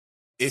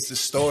It's the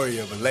story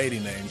of a lady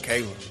named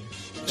Kayla.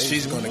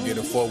 She's gonna get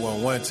a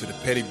 411 to the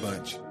petty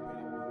bunch.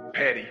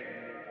 Petty,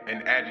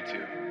 an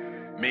adjective,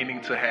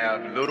 meaning to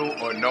have little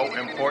or no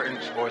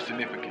importance or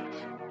significance.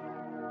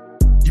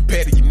 You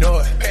petty, you know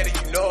it. Petty,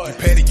 you know it.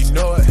 You petty, you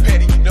know it.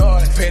 Petty, you know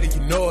it. Petty,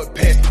 you know it.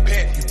 Petty,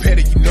 petty. You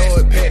petty, you know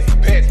it. Petty,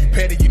 petty. You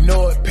petty, you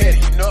know it. Petty,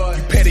 you know it.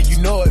 You petty, you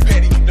know it.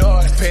 Petty, you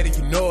know it. Petty,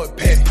 you know it.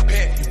 Petty,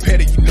 petty. You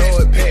petty, you know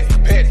it. Petty,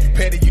 petty. You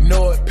petty, you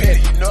know it.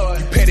 Petty, you know it.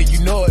 You petty, you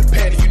know it.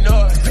 Petty, you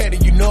know it. Petty,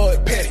 you know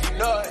it. Petty, you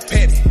know it.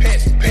 Petty,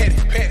 petty,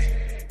 petty, petty.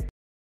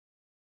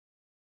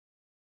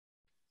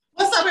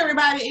 What's up,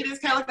 everybody? It is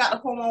Kayla got the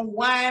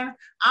 411.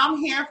 I'm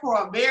here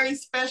for a very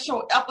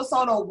special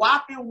episode of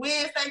Whopping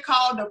Wednesday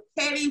called The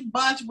Petty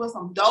Bunch with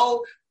some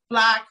dope,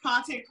 fly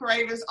content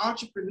creators,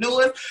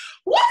 entrepreneurs.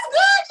 What's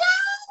good, y'all?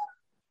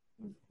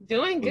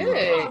 Doing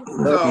good.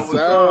 What's up?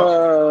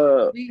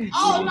 Oh,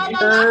 no. I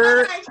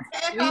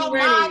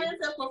modern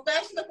and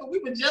professional, but we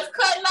were just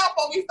cutting up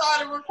when we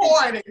started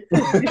recording. I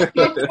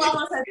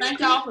want to say thank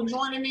y'all for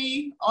joining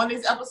me on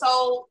this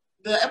episode.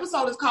 The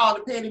episode is called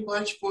The Petty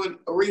Bunch for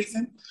a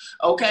reason,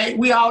 okay?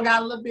 We all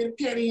got a little bit of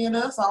petty in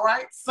us, all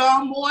right?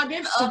 Some more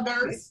than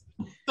others.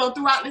 So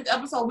throughout this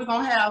episode, we're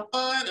going to have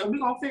fun, and we're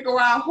going to figure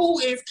out who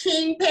is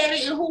King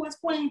Petty and who is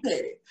Queen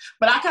Petty.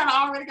 But I kind of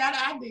already got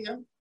an idea.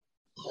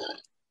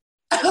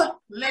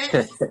 Let's.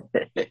 So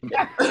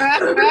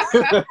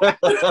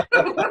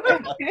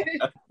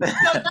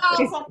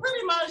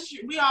pretty much,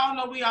 we all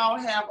know we all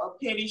have a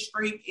petty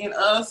streak in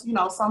us. You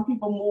know, some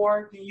people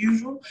more than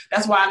usual.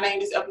 That's why I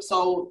named this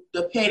episode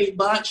The Petty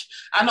Bunch.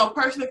 I know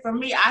personally for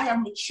me, I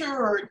have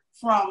matured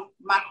from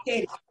my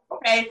petty.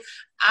 Okay,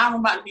 I'm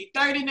about to be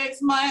 30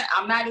 next month.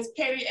 I'm not as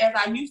petty as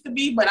I used to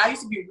be, but I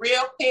used to be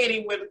real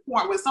petty with the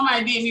point where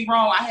somebody did me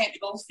wrong, I had to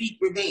go seek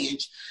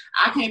revenge.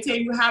 I can't tell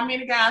you how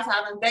many guys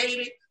I done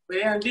dated, but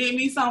they done did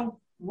me something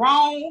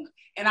wrong,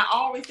 and I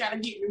always got to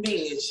get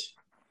revenge.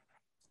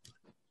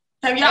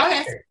 Have y'all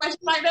had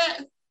questions like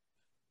that?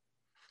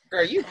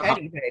 Girl, you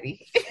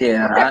petty.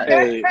 Yeah.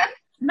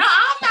 No,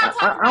 I'm not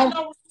talking about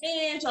no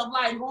revenge of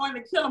like going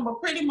to kill them, but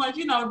pretty much,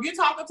 you know, if you're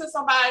talking to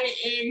somebody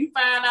and you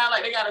find out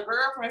like they got a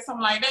girlfriend,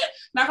 something like that,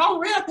 like I'm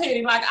real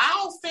petty. Like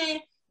I'll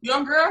send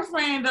your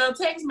girlfriend a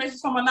text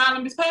message from an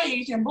anonymous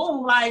page and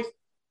boom, like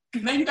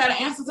then you got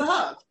to answer to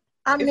her.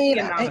 I mean,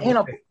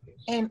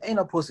 ain't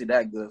no pussy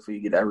that good for you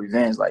to get that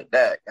revenge like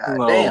that. God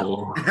no. damn.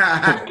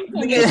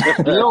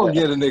 You don't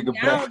get a nigga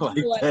back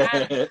like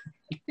that.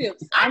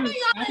 I know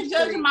y'all ain't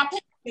judging my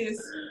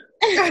pettiness.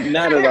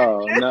 Not at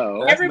all.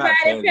 No. Everybody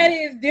petty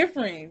is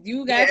different.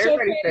 You got your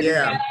petty.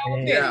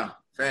 Yeah.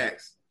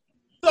 Facts.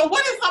 So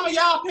what are some of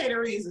y'all petty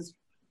reasons?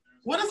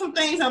 What are some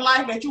things in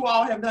life that you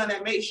all have done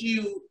that makes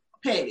you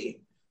petty?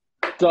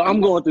 So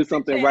I'm going through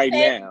something right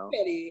now.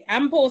 Petty.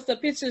 I'm post a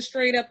picture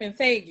straight up and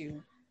tag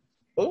you.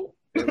 Oh,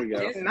 there we go.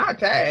 It's not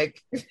tag.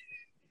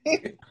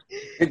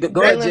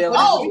 Go ahead, Jill.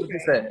 What you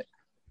said?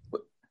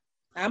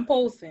 I'm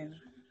posting.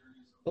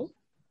 Oh,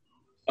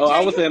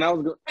 I was saying,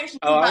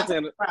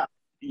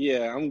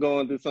 yeah, I'm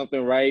going through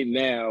something right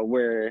now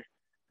where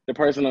the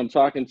person I'm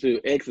talking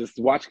to, ex, is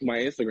watching my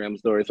Instagram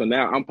story. So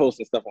now I'm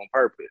posting stuff on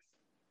purpose.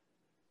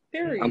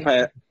 Period. I'm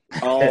past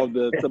all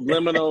the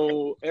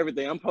subliminal,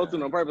 everything. I'm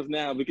posting on purpose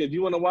now because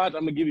you want to watch,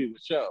 I'm going to give you a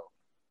show.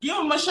 Give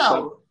him a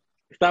show.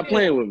 Stop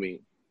playing with me.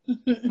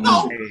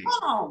 Oh,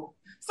 come on.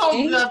 So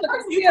he the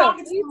person you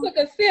talking to, he took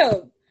a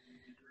sip.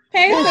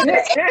 Pay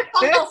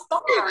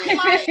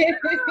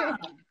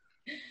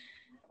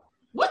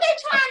what they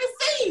trying to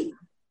see?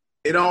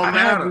 It don't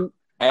matter.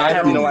 I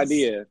have no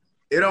idea.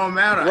 It don't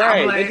matter.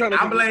 Right.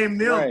 I blame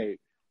them. Right.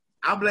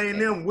 I blame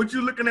them. What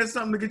you looking at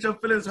something to get your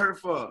feelings hurt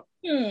for?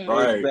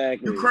 Right.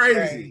 Exactly. You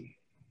crazy.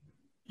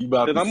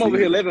 Because I'm over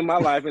here living my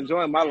life,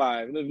 enjoying my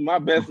life, living my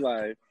best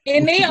life.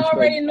 And they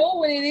already know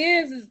what it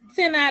is. It's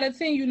 10 out of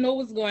 10. You know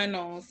what's going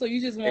on, so you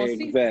just want to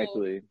see.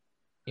 Exactly.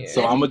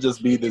 So I'm gonna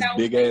just be this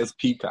big ass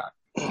peacock.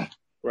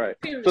 Right.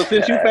 So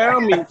since you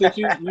found me, since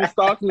you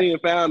stalked me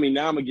and found me,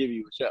 now I'm gonna give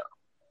you a show.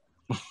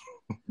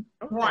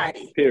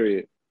 Right.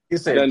 Period. You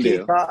said done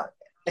deal. peacock.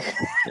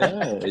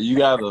 Yeah, you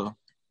gotta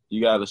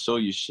show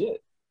your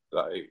shit.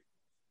 Like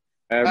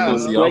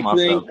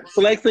absolutely.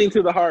 Flexing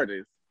to the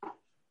hardest.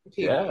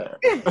 Yeah.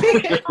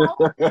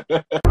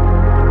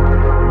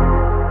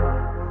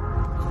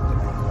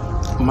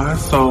 My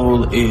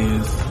soul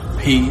is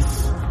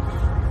peace,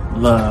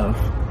 love,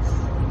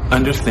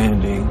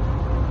 understanding.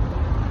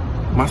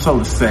 My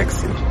soul is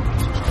sexy.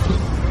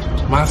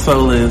 My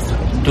soul is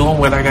doing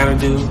what I gotta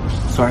do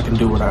so I can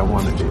do what I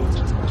want to do.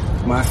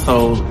 My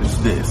soul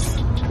is this.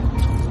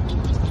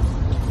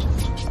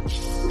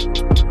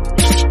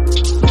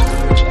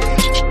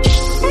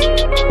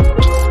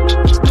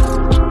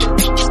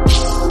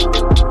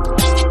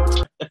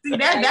 See,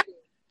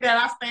 that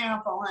I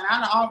stand for, and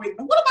I already.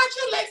 What about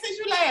you, Lex? Since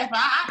you laugh,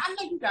 I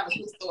know you got a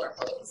good story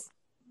for us.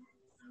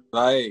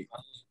 Like,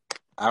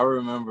 I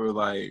remember,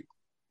 like,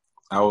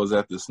 I was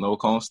at the snow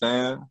cone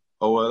stand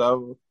or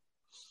whatever.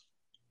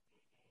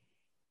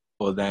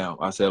 Well, damn,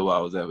 I said what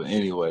I was at, but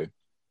anyway,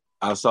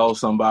 I saw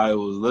somebody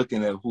was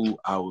looking at who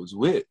I was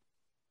with.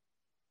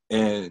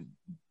 and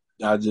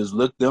I just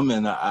looked them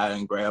in the eye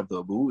and grabbed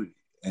her booty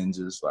and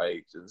just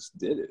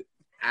did it.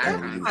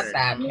 I'm not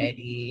that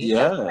petty.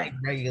 Yeah, that's like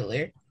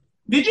regular.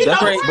 Did you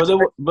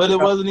know? But it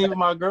wasn't even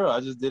my girl. I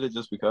just did it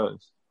just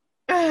because.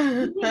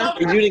 And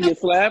you didn't get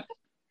slapped?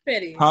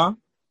 Petty. Huh?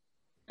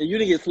 And you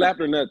didn't get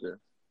slapped or nothing?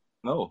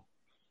 No.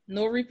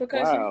 No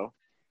repercussions? Wow.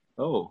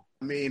 Oh.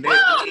 I mean,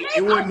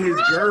 it wasn't his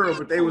girl,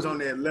 but they was on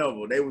that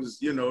level. They was,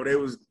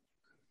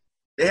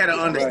 they had an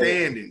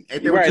understanding.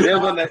 Right. They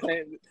was on that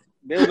same time.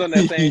 They was on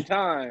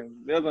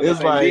that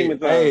same demon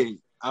time. Hey,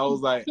 I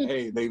was like,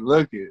 hey, they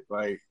look it.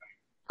 Like,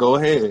 go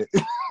ahead.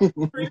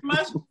 Pretty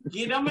much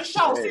get them a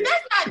show. See,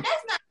 that's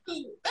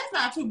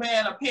not too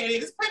bad a petty.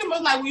 It's pretty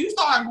much like when you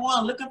start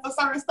going looking for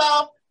certain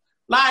stuff.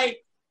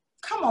 Like,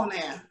 come on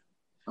now.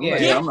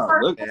 I'm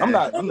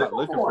not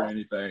looking for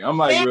anything. I'm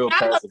like real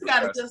passive.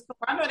 I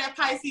know that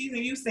Pisces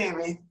and you send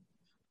me.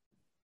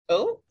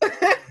 Oh,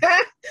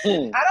 I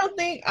don't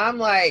think I'm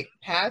like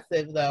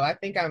passive though. I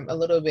think I'm a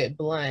little bit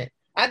blunt.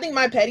 I think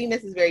my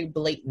pettiness is very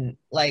blatant.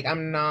 Like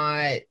I'm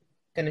not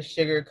gonna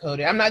sugarcoat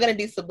it. I'm not gonna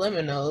do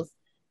subliminals.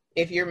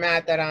 If you're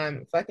mad that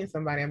I'm fucking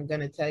somebody, I'm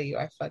gonna tell you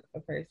I fucked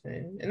the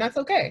person, and that's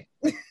okay.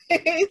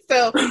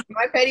 So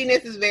my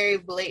pettiness is very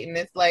blatant.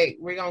 It's like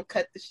we're gonna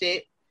cut the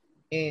shit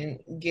and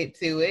get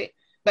to it.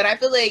 But I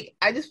feel like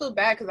I just feel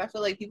bad because I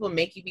feel like people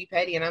make you be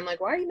petty, and I'm like,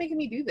 why are you making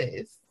me do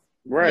this?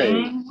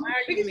 Right.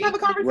 We can just have a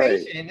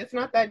conversation. Right. It's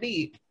not that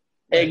deep.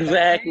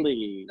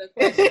 Exactly.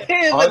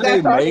 Are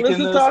they making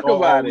this,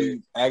 or are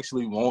we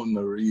actually wanting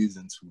a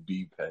reason to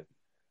be petty?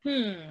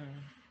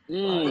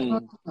 I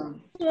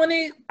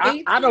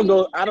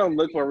don't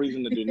look for a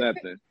reason to do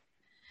nothing.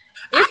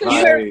 It's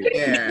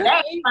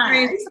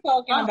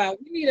talking about.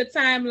 We need a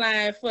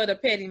timeline for the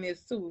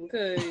pettiness too,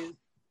 because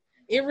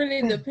it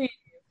really depends.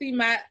 See,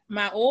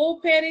 my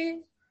old petty,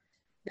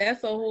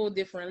 that's a whole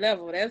different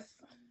level. That's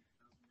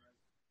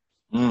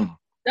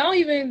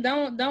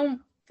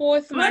don't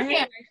force my hand.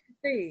 Like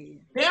she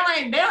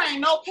said. There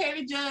ain't no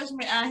petty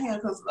judgment out here,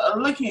 because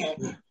look here.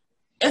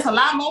 It's a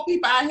lot more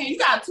people out here. You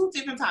got two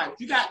different types.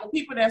 You got the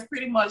people that's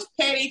pretty much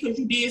petty because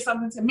you did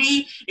something to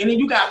me, and then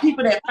you got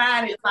people that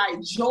find it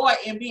like joy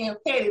in being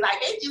petty.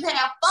 Like they just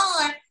have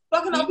fun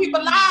fucking up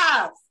people's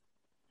lives.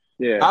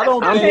 Yeah, I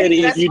don't think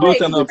petty if you do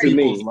something to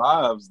people's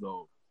lives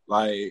though.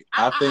 Like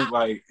I think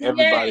like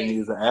everybody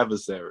needs an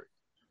adversary.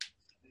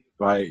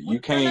 Like you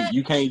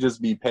can't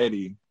just be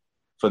petty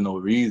for no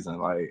reason.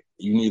 Like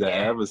you need an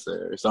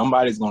adversary.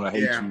 Somebody's gonna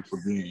hate you for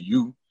being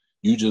you.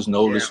 You just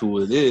notice who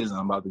it is, and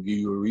I'm about to give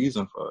you a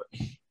reason for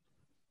it.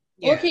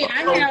 Yeah. Okay,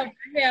 I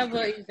have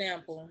an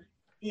example.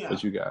 Yeah.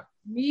 What you got?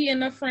 Me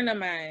and a friend of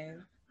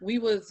mine, we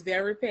was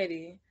very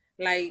petty.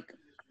 Like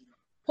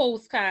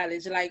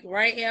post-college, like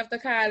right after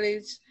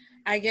college,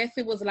 I guess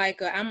it was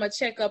like I'm going to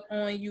check up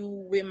on you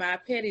with my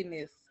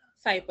pettiness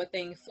type of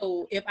thing.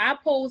 So if I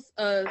post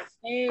a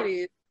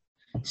status,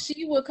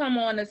 she would come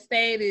on the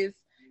status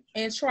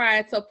and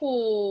try to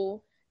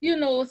pull,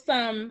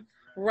 some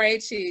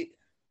ratchet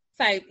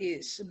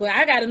type-ish, but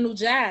I got a new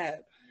job,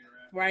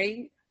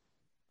 right?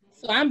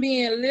 So I'm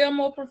being a little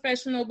more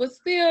professional, but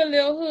still a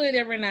little hood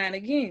every now and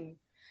again.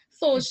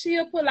 So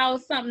she'll pull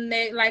out something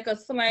that, like a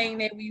slang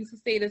that we used to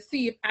say, to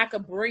see if I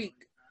could break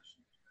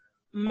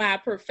my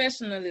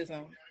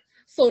professionalism.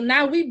 So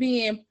now we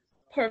being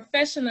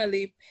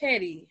professionally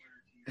petty.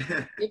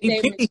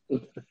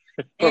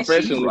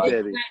 Professionally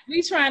petty.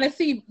 We trying to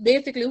see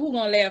basically who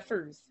gonna laugh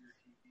first.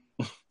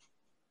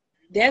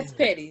 That's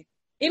petty.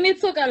 And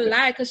it took a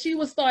lot because she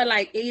would start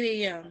like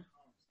 8 a.m.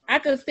 I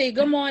could say,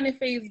 good morning,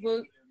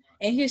 Facebook,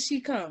 and here she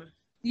come.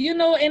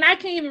 And I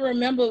can't even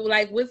remember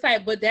like what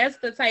type, but that's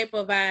the type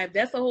of vibe.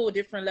 That's a whole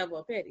different level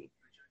of petty.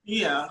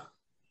 Yeah.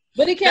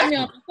 But it kept me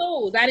on my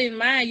toes. I didn't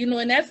mind,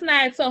 and that's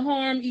not to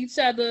harm each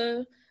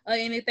other or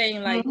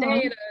anything like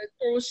that, or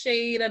throw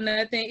shade or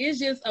nothing. It's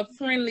just a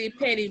friendly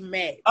petty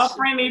match. A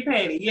friendly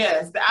petty,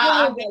 yes.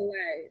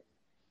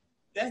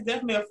 That's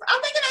definitely I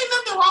think it ain't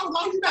nothing wrong as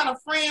long as you got a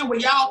friend where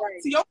y'all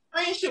see your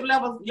friendship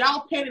levels,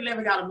 y'all petty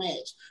level got to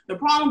match. The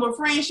problem with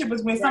friendship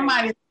is when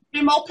somebody's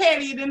more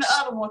petty than the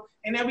other one,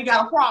 and then we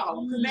got a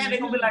problem. Because now they're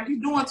gonna be like,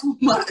 you doing too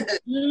much.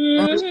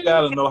 You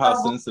gotta know how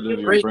sensitive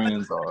your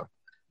friends are.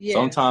 Yeah.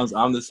 Sometimes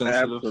I'm the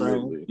sensitive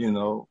friend,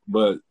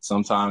 but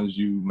sometimes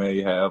you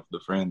may have the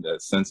friend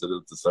that's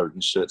sensitive to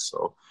certain shit.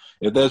 So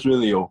if that's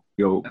really your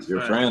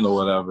friend or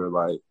whatever,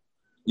 like,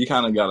 you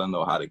kind of got to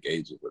know how to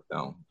gauge it with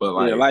them. But oh, go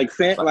ahead.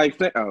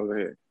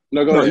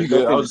 No, go ahead. You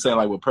good. I was just saying,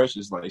 like, with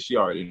Precious, like, she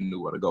already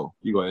knew where to go.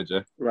 You go ahead,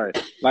 Jay. Right.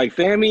 Like,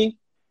 Sammy,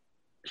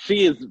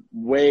 she is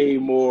way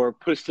more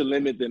push the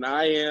limit than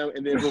I am.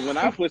 And then when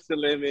I push the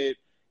limit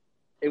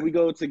and we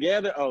go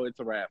together, it's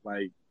a wrap.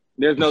 Like,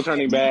 there's no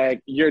turning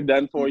back. You're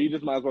done for. You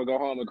just might as well go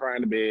home and cry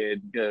in the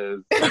bed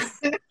because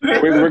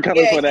we're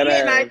coming for that ass.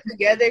 And I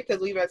together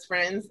because we best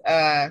friends.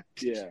 Us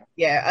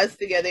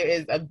together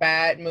is a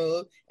bad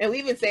move. And we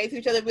even say to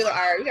each other, we're like,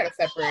 all right, we got to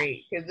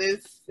separate because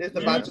this is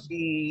about to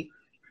be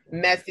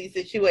messy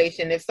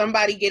situation. If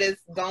somebody get us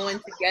going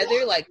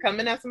together, like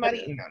coming at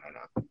somebody,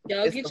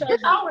 no. It's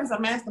always a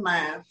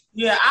mastermind.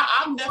 Yeah,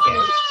 I'm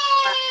definitely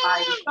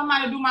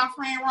somebody do my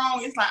friend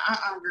wrong, it's like,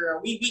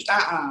 girl, we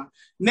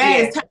Now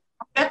it's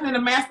definitely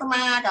the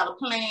mastermind. I got a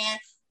plan.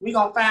 We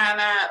gonna find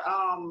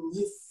out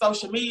his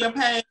social media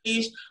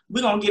page.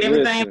 We gonna get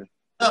everything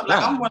up.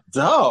 Like I'm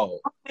dog.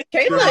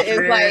 Kayla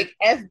is like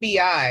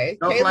FBI.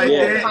 Stuff Kayla like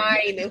will that.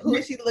 find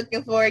who she's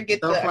looking for, get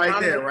Stuff the like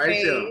that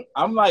right there.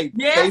 I'm like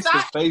face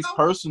to face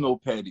personal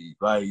petty.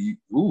 Like,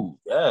 ooh,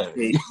 yeah.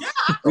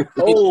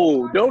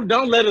 Oh,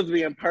 don't let us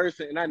be in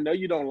person. And I know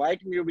you don't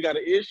like me or we got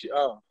an issue.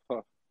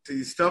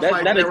 See, stuff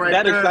like that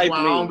right there is why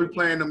I don't be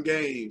playing them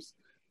games.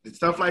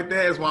 Stuff like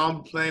that is why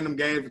I'm playing them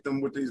games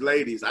with these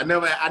ladies. I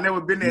never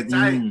been that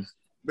tight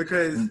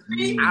because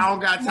I don't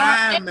got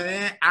time,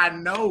 man. I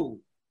know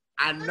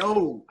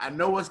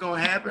what's gonna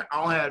happen.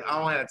 I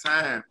don't have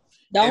time.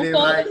 Don't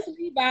fall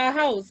asleep by a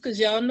house because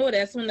y'all know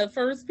that's when the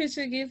first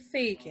picture gets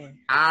taken.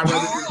 I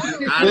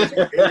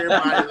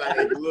everybody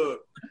like, look.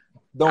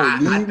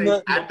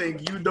 I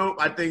think you dope.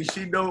 I think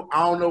she dope. I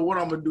don't know what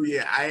I'm gonna do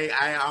yet.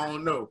 I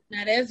don't know.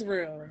 Now that's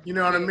real. You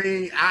know what I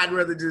mean? I'd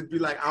rather just be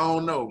like, I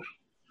don't know.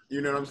 You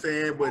know what I'm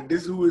saying? But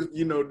this who is,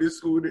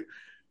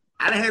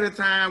 I had a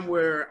time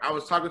where I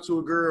was talking to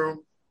a girl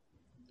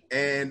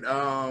and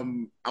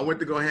I went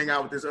to go hang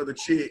out with this other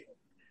chick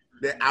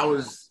that I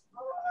was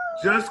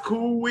just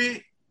cool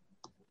with,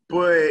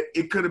 but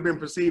it could have been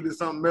perceived as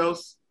something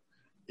else.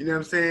 You know what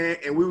I'm saying?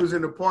 And we was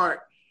in the park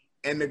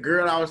and the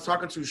girl I was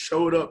talking to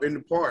showed up in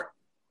the park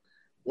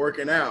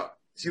working out.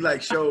 She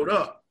like showed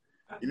up.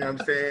 You know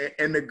what I'm saying?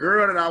 And the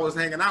girl that I was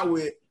hanging out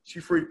with,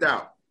 she freaked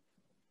out.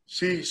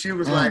 She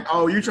was like,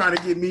 oh, you trying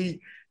to get me,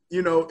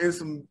 in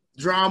some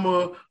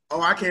drama. Oh,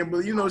 I can't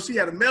believe, she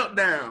had a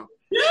meltdown.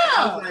 Yeah.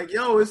 I was like,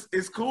 yo,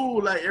 it's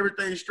cool. Like,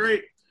 everything's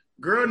straight.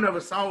 Girl never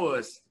saw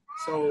us.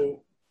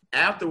 So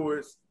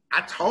afterwards,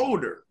 I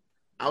told her.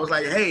 I was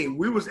like, hey,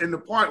 we was in the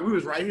park. We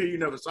was right here. You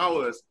never saw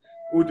us.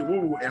 Woo the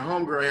woo. And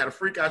homegirl had a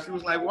freak out. She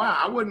was like, wow,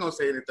 I wasn't going to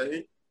say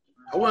anything.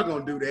 I wasn't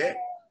going to do that.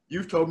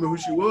 You've told me who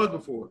she was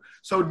before.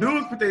 So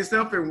dudes put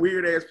themselves in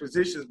weird-ass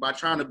positions by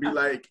trying to be,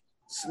 like,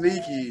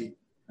 sneaky.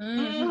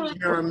 Mm-hmm. You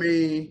know what I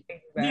mean?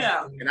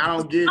 Yeah. And I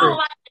don't get it.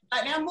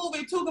 Like that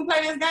movie, Two Can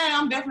Play This Game,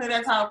 I'm definitely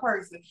that type of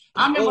person.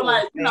 I remember,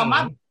 my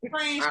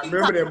friend. I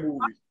remember that movie.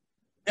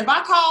 If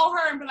I call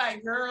her and be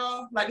like,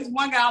 girl, like this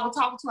one guy I was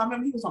talking to, I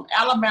remember he was from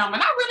Alabama,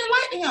 and I really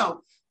liked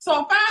him. So I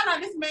found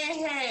out this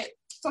man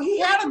he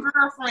had a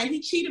girlfriend.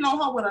 He cheated on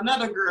her with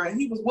another girl, and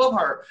he was with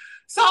her.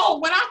 So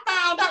when I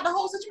found out the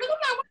whole situation,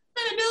 I'm like, what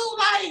you gonna do?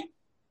 Like,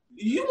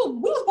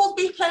 we were supposed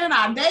to be planning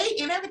our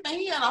date and everything.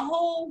 He had a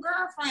whole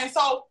girlfriend.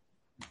 So,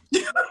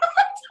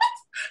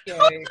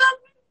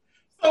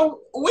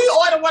 so we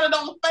ordered one of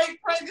those fake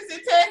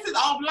pregnancy tests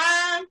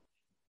offline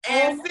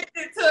and sent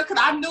it to, because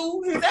I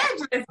knew his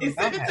address, and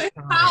sent it to his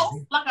house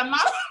like a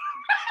night.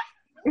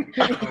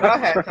 I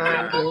had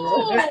time.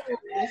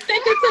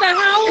 Sent it to the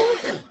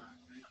house.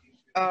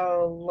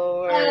 Oh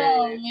Lord!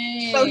 Oh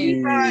man! So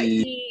he thought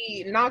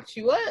he knocked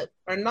you up,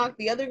 or knocked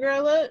the other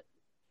girl up,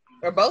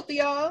 or both of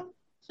y'all?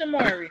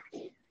 Shamari.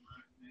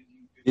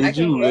 Did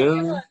you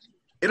really?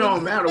 It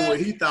don't matter what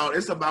he thought.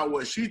 It's about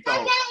what she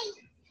thought.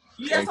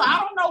 Yeah, so I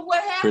don't know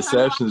what happened.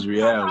 Perception's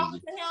reality.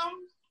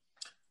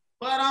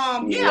 But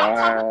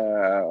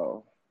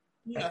wow.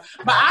 Yeah,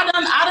 but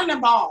I done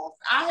evolved.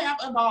 I have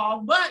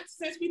evolved. But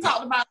since we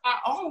talked about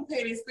our own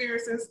petty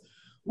experiences,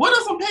 what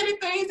are some petty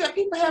things that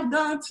people have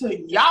done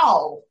to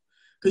y'all?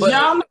 Because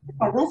y'all know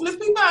some ruthless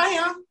people out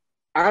here.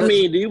 I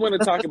mean, do you want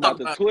to talk about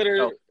the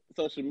Twitter,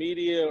 social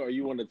media, or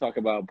you want to talk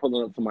about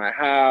pulling up to my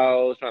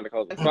house, trying to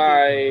cause a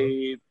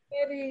fight?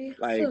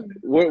 Like,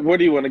 where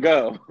do you want to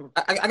go?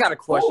 I got a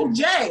question. Oh,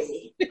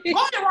 Jay. Go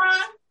ahead,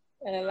 Ron.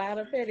 And a lot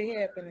of petty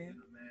happening.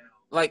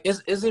 Like,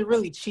 is it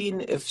really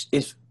cheating if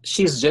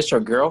she's just your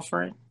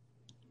girlfriend?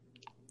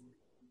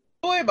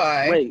 Boy,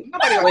 bye. Wait,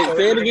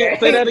 say it again.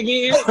 Say that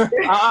again.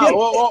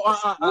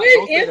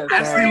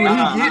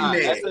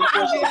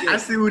 I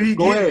see what he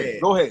getting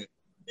at. Go ahead.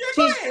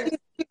 She's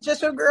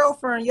just your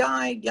girlfriend.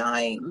 Y'all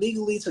ain't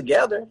legally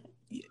together.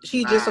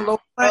 She just a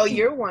little. Oh,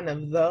 you're one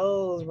of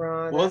those,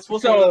 Ron. What's one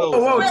of those?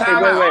 Wait.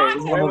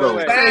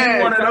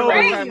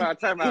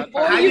 Time out.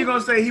 How you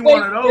gonna say he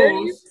one of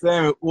those?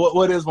 Sammy,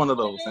 what is one of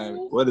those, Sammy?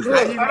 What is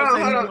that?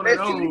 Hold on. There's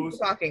two people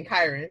talking.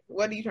 Kyron,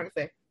 what are you trying to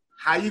say?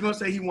 How you gonna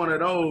say he one of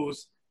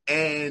those?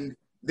 And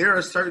there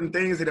are certain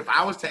things that if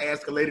I was to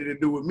ask a lady to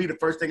do with me, the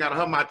first thing out of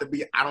her mouth to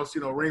be, I don't see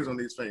no rings on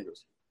these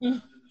fingers.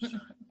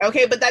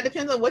 Okay, but that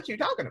depends on what you're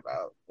talking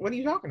about. What are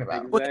you talking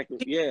about? Exactly.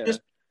 Yeah.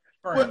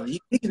 You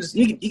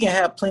can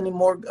have plenty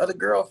more other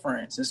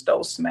girlfriends and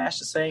still smash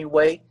the same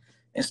way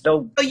and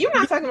still. So you're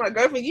not talking about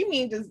girlfriend. You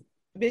mean just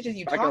bitches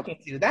you talking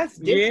to? That's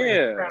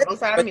different. Yeah.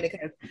 Sorry, I don't mean to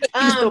cut.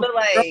 But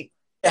like.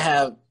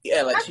 Like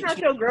that's not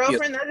your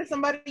girlfriend. That's just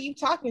somebody you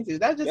talking to.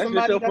 That's just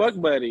somebody. Just your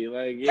fuck buddy.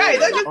 Like, yeah. Right,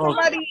 that's just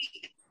somebody.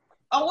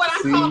 Oh, what I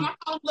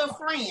call little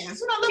friends.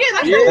 That's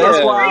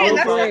why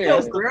that's not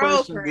your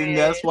girlfriend.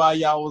 That's why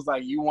y'all was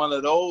like, you one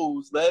of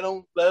those. Let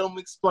them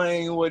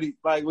explain what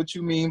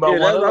you mean by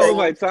one of those. I was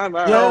like, time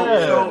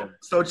out.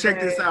 So check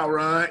this out,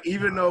 Ron.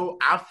 Even though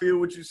I feel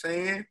what you're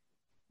saying,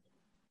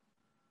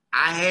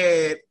 I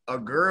had a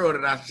girl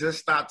that I just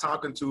stopped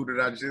talking to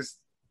that I just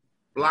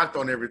blocked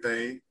on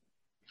everything.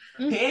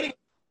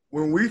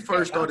 When we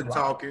first started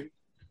talking,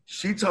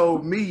 she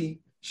told me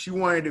she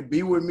wanted to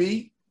be with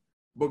me,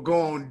 but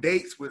go on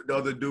dates with the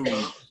other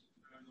dudes.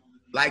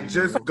 Like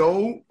just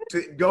go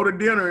to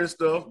dinner and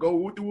stuff, go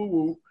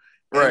woo-woo,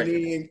 and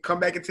then come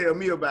back and tell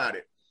me about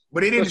it.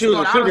 But it didn't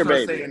start out as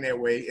her saying that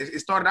way. It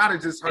started out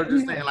as just her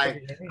just saying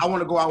like, I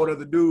want to go out with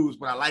other dudes,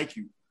 but I like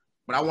you.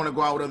 But I want to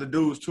go out with other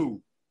dudes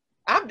too.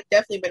 I've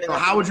definitely been in So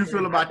how would you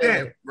feel about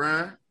that,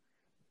 Brian?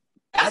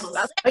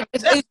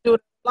 It's easy to do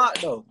it a lot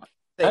though.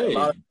 A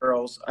lot of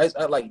girls. I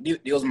like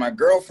deals with my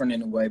girlfriend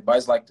in a way, but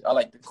it's like I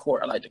like the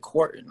court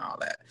and all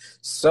that.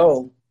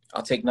 So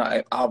I'll take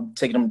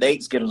them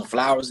dates, get them the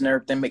flowers and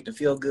everything, make them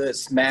feel good,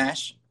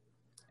 smash,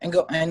 and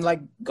go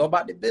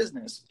about the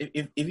business.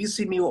 If you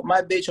see me with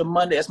my bitch on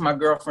Monday, that's my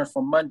girlfriend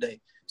from Monday.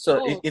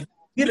 So if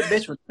you get a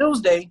bitch for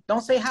Tuesday,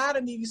 don't say hi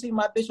to me if you see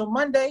my bitch on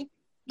Monday.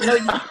 You know,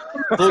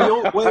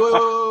 wait.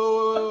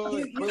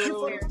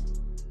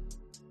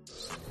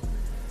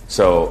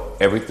 So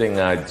everything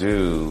I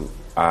do,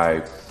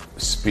 I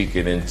speak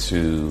it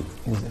into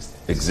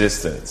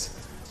existence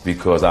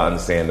because I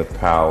understand the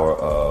power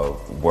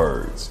of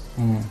words.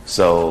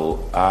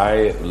 So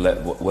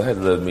what has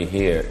led me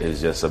here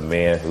is just a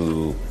man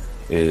who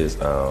is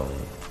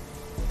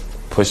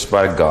pushed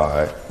by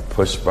God,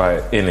 pushed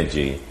by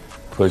energy,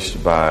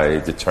 pushed by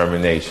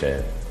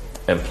determination,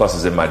 and plus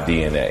it's in my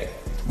DNA.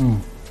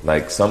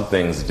 Like some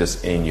things are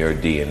just in your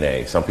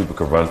DNA. Some people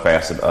can run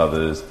faster than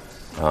others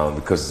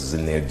because it's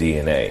in their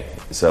DNA.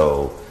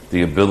 So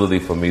the ability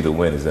for me to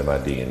win is in my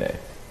DNA.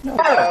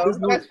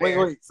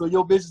 Wait. So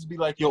your bitches be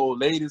like your old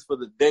ladies for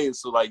the day.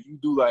 So like you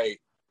do like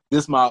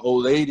this my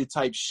old lady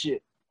type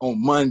shit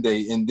on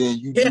Monday, and then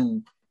you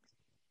do.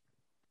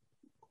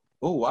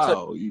 Oh wow!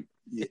 So,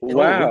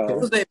 wow!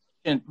 Okay.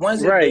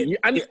 Right.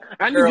 I need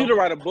you to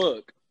write a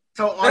book.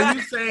 So are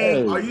you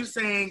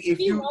saying if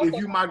you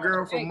my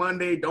girl from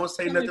Monday, don't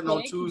say nothing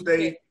on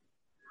Tuesday?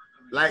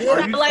 Like, what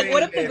if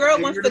the girl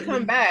wants to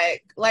come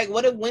back? Like,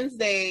 what if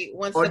Wednesday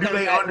wants to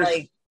come back?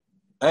 Like,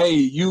 hey,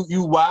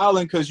 you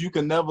wilding because you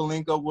can never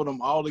link up with them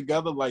all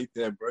together like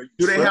that, bro.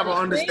 Do they have an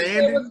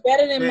understanding? It was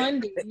better than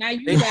Monday. Now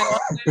you got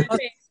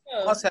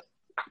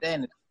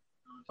understanding.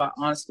 But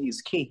honesty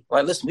is key.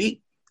 Like, listen,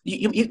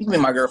 you be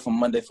my girl from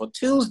Monday for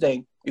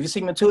Tuesday. If you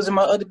see me on Tuesday,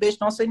 my other bitch,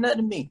 don't say nothing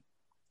to me.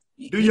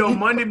 Do your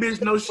Monday bitch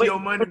know she your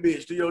Monday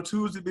bitch? Do your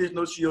Tuesday bitch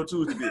know she your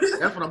Tuesday bitch?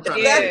 That's what I'm trying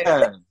to say.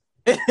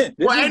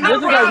 Well, ain't no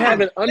problem. Like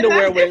having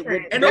underwear with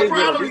ain't no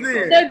problem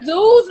there. The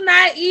dude's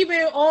not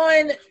even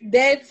on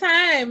that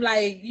time.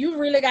 Like, you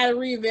really got to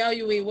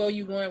reevaluate where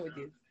you going with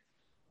this.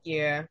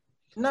 Yeah.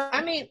 No,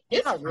 I mean,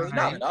 it's not really,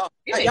 not at all.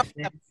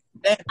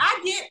 I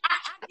get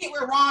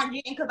where Ron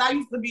getting because I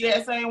used to be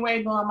that same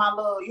way doing my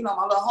little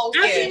host.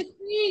 I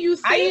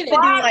used to do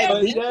like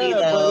weekly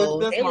though.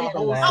 That's my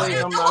whole thing.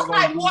 It was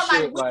like more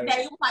like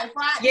weekday. It was like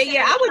Friday.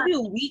 Yeah. I would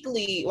do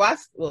weekly.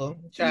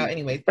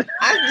 Anyways,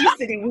 I used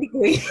to do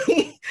weekly.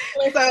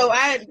 So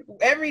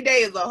every day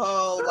is a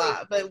whole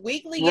lot, but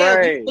weekly,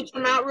 we switch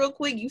them out real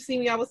quick. You see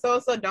me, I was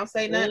so don't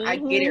say nothing. I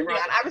get it, Ron.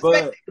 I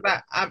respect it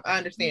because I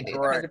understand it.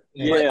 Right.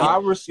 Yeah, I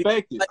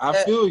respect it.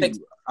 I feel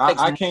you.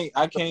 I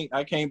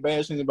can't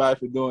bash anybody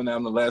for doing that.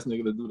 I'm the last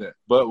nigga to do that.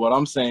 But what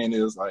I'm saying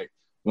is, like,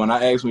 when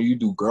I ask when you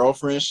do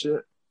girlfriend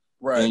shit,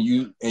 right, and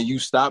you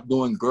stop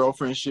doing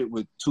girlfriend shit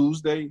with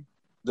Tuesday,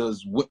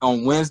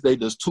 on Wednesday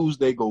does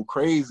Tuesday go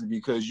crazy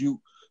because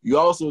you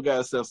also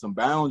gotta set some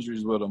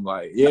boundaries with them.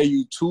 Like, yeah,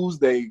 you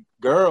Tuesday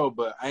girl,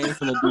 but I ain't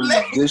gonna do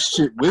this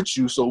shit with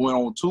you. So when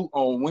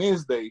on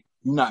Wednesday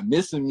you're not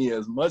missing me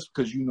as much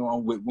because you know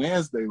I'm with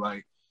Wednesday.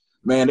 Like,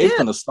 man, they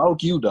gonna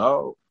stalk you,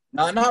 dog.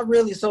 No, not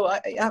really. So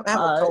I have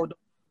a code.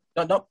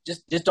 Don't don't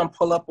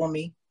pull up on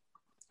me.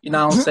 You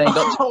know what I'm saying?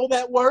 How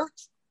that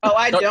works? Oh,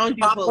 I don't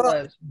do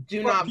pull-ups.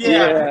 Do not pull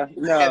up.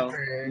 No.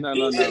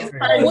 What's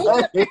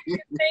the thing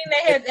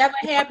that has ever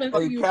happened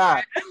to you?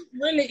 I'm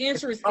really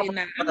interested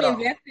now. I'm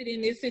invested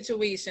in this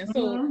situation.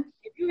 So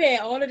if you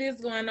had all of this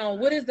going on,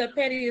 what is the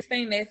pettiest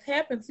thing that's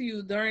happened to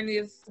you during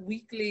this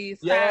weekly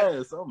saga?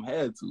 Yeah, something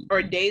had to.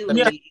 Or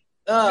daily.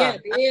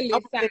 Daily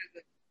saga.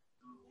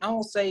 I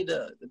don't say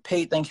the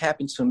paid thing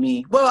happened to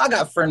me. Well, I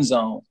got friend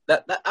zone.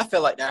 That I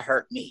feel like that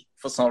hurt me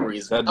for some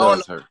reason. That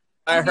does hurt.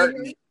 That hurt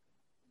me.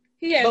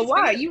 But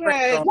why? You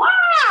had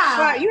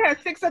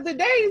 6 other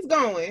days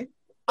going.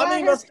 I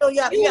mean, but still,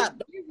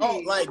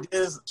 don't like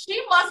this.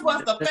 She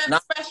was the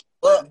best special.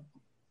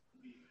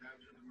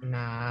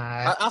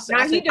 Nah. I just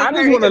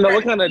want to know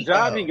what kind of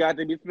job he got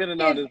to be spending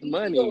all this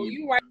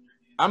money.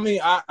 I mean,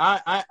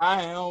 I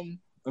am.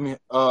 I mean,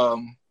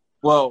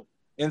 well,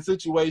 in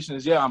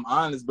situations, I'm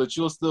honest, but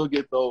you'll still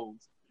get those.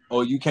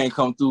 Oh, you can't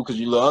come through because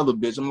you love other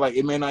bitch. I'm like,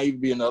 it may not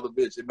even be another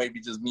bitch. It may be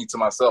just me to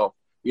myself.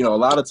 You know, a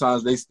lot of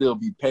times they still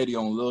be petty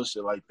on little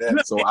shit like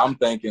that. So I'm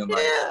thinking,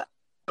 like,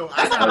 So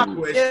I got a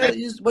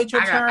question.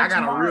 I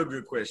got a real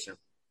good question.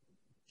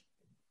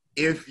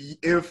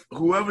 If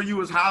whoever you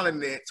was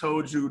hollering at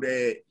told you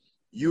that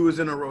you was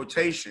in a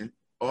rotation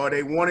or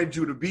they wanted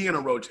you to be in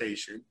a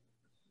rotation,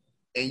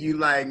 and you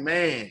like,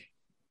 man,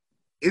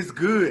 it's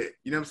good.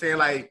 You know what I'm saying?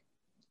 Like,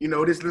 you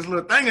know, this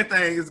little thing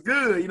is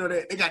good. You know,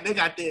 they got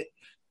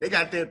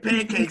that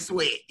pancake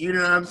sweat. You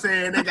know what I'm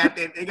saying? They got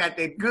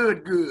that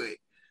good.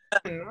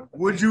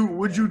 Would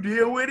you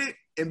deal with it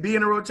and be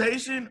in a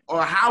rotation,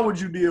 or how would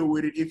you deal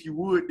with it if you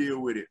would deal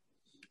with it?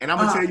 And I'm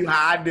gonna tell you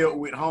how I dealt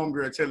with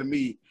homegirl telling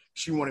me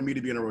she wanted me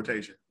to be in a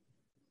rotation.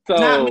 So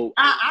now,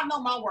 I know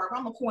my work.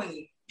 I'm a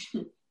queen.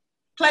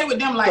 Play with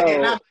them like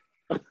that.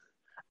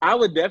 I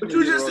would definitely.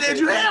 But you just said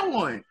you had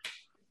one.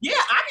 Yeah,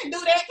 I can do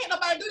that. Can't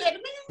nobody do that to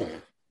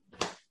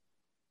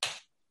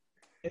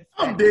me.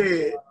 I'm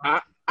dead.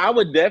 I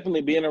would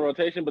definitely be in a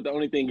rotation, but the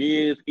only thing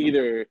is,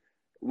 either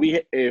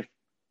if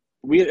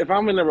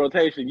I'm in a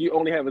rotation, you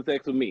only having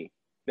sex with me.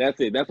 That's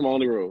it. That's my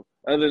only rule.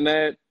 Other than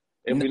that,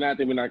 if we're not,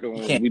 then we're not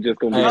going. We just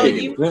gonna.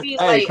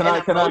 Hey,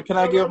 can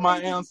I give my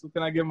answer?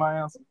 Can I give my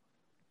answer?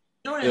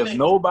 If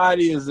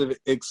nobody is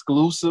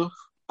exclusive,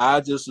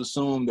 I just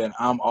assume that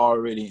I'm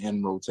already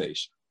in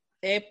rotation.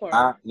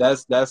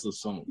 That's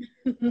assumed.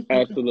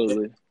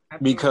 Absolutely.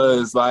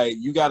 Because like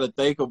you got to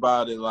think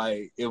about it,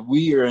 like if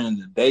we are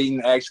in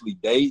the actually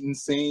dating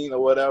scene or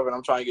whatever, and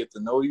I'm trying to get to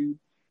know you,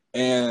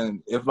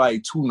 and if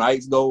like 2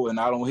 nights go and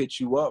I don't hit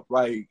you up,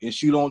 like and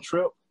she don't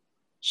trip,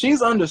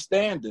 she's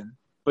understanding,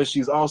 but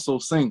she's also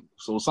single.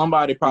 So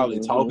somebody probably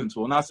talking to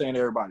her. I'm not saying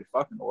everybody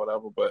fucking or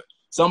whatever, but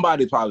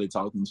somebody probably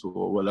talking to her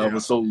or whatever.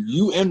 Yeah. So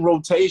you in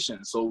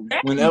rotation. So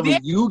whenever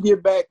you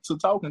get back to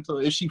talking to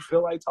her, if she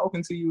feel like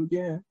talking to you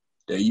again,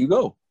 there you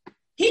go.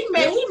 He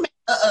made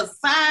a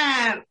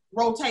sign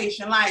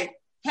rotation, like,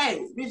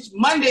 hey, bitch,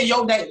 Monday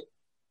your day.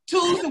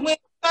 Tuesday, Wednesday,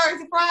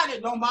 Thursday, Friday,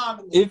 don't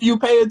bother me. If you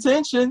pay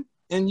attention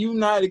and you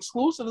not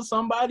exclusive to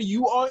somebody,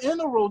 you are in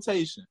a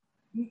rotation.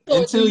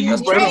 Until you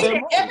break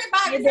them.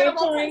 Everybody's in a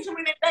rotation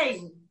when they're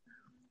dating.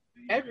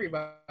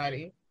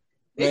 Everybody.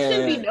 There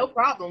should be no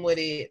problem with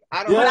it.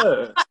 I don't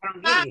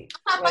get it.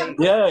 Like,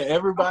 yeah,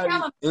 everybody.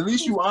 At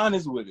least you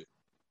honest with it.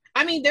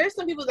 I mean, there's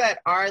some people that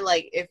are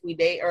like, if we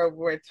date or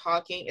we're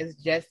talking, it's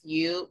just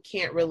you,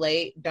 can't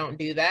relate, don't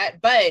do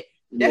that. But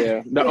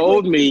yeah, the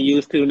old me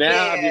used to.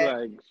 Now I'd be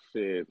like,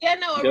 shit. Yeah,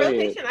 no, a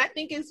rotation I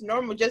think is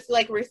normal. Just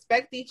like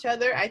respect each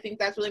other. I think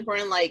that's really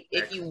important. Like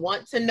if you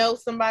want to know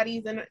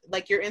somebody's in,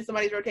 like you're in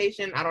somebody's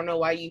rotation, I don't know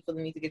why you feel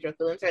the need to get your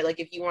feelings hurt. Like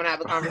if you want to have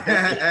a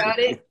conversation about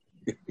it.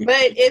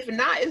 But if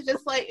not, it's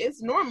just like,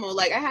 it's normal.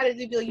 Like I had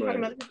to be like, you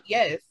talking about this?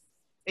 Yes.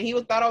 And he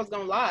thought I was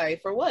going to lie.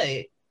 For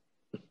what?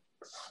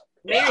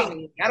 Marry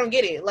me. I don't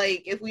get it.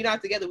 Like, if we're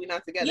not together, we're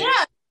not together.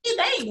 Yeah, he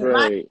dating.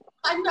 Like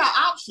you got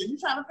options. You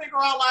trying to figure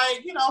out,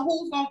 like, you know,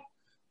 who's going to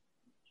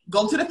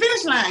go to the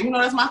finish line. You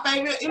know, that's my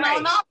favorite, you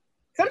know.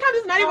 Sometimes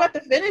it's not even about the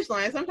finish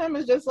line. Sometimes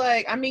it's just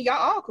like, I mean, y'all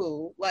all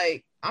cool.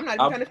 Like, I'm not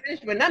even trying to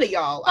finish with none of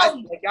y'all.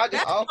 Y'all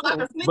just all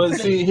cool. But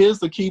see, here's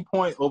the key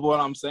point of what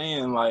I'm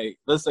saying. Like,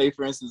 let's say,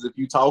 for instance, if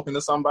you talking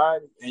to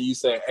somebody and you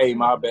say, hey,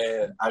 my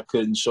bad, I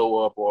couldn't show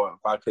up, or if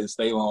I couldn't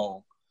stay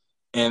long,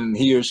 and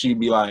he or she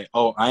be like,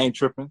 oh, I ain't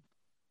tripping.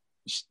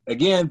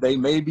 Again, they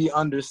may be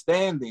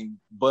understanding,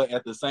 but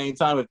at the same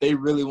time, if they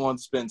really want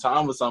to spend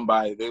time with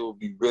somebody, they will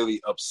be really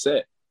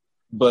upset.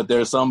 But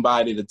there's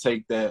somebody to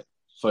take that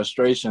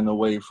frustration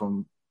away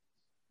from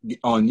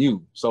on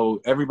you. So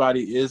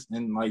everybody is,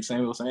 and like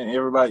Samuel was saying,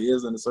 everybody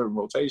is in a certain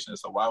rotation.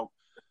 So why,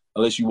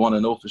 unless you want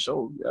to know for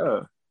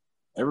sure,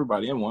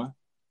 everybody in one.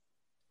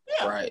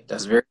 Yeah. Right,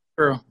 that's very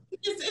true.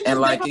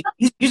 And like,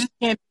 you just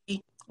can't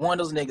be one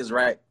of those niggas,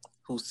 right,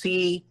 who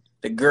see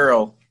the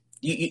girl.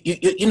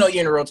 You know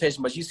you're in a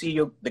rotation, but you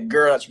see the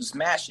girl that you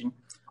smashing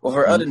with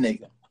her other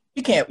nigga.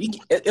 You can't.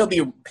 It'll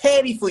be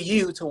petty for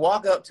you to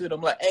walk up to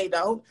them like, "Hey,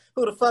 dog,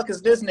 who the fuck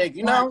is this nigga?"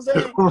 You know what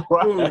I'm saying?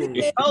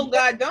 Oh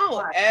God,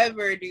 don't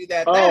ever do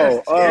that.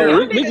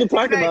 We can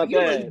talk about you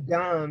that. Look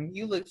dumb.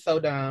 You look so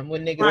dumb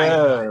when niggas.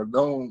 Yeah,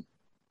 don't.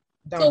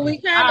 So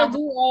we kind of do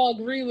all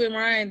agree with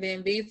Ryan.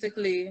 Then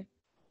basically,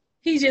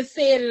 he just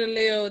said it a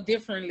little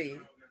differently.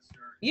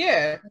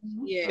 Yeah.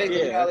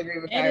 Basically, I'll agree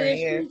with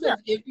Kyrie.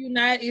 If you're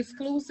not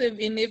exclusive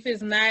and if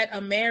it's not a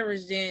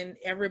marriage, then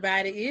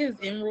everybody is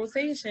in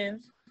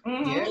rotation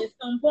at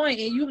some point,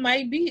 and you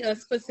might be a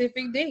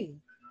specific day,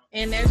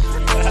 and that's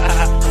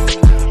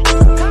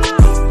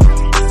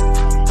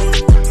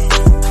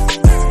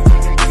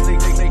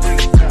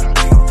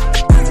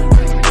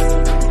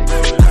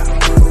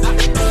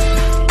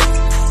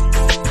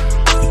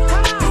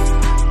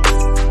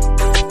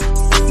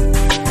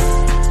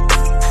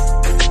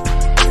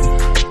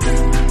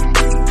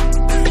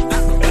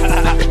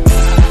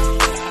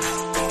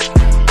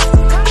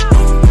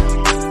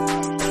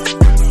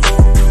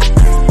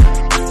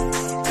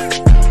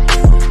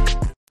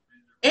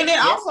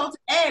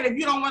if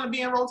you don't want to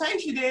be in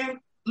rotation, then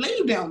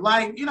leave them.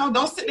 Like, you know,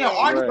 don't sit there and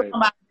argue with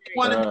somebody.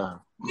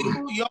 You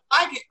don't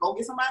like it, go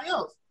get somebody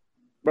else.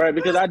 Right,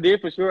 because I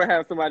did for sure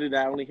have somebody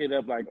that I only hit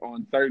up like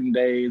on certain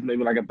days,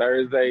 maybe like a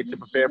Thursday to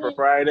prepare for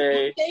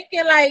Friday.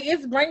 Thinking like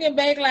it's bringing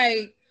back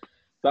like.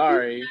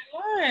 Sorry.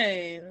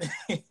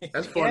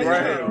 That's funny.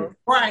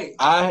 Right.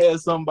 I had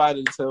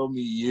somebody tell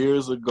me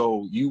years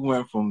ago, you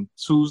went from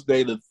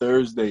Tuesday to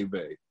Thursday,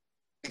 babe.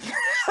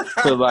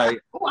 So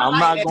like, I'm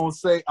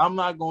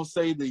not gonna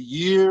say the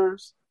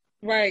years,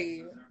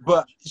 right?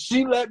 But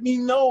she let me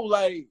know,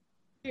 like,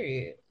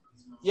 period.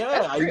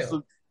 Yeah, I used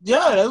to.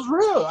 Yeah, that's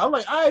real. I'm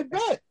like, I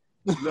bet.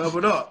 Love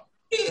it up.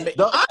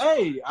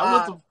 Hey,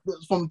 I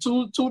went from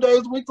two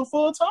days a week to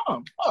full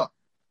time. Huh.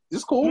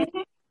 It's cool.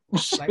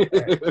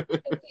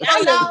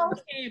 I love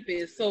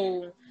campus,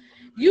 so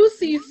you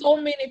see so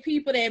many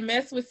people that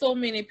mess with so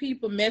many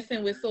people,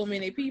 messing with so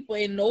many people,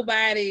 and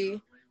nobody.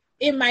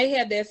 It might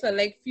have that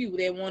select few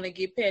that want to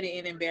get petty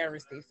and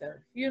embarrass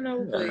themselves,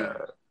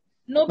 but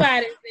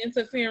nobody's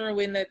interfering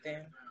with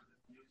nothing.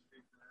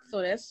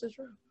 So that's the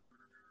truth.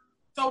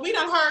 So we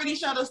done heard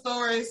each other's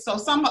stories. So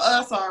some of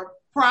us are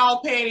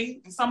proud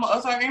petty and some of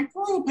us are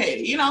improved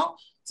petty,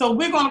 So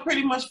we're going to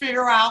pretty much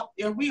figure out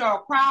if we are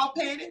proud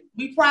petty,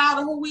 we proud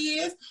of who we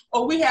is,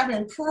 or we have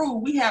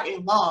improved, we have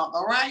evolved,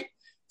 all right?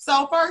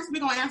 So first we're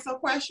going to answer a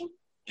question,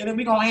 and then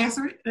we're going to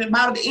answer it. And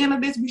by the end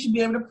of this, we should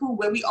be able to prove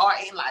where we are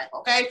in life,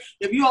 okay?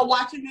 If you are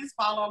watching this,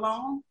 follow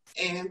along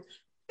and,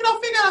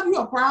 figure out if you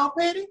are proud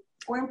petty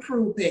or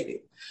improved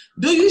petty.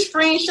 Do you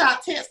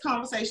screenshot text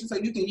conversations so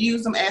you can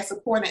use them as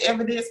supporting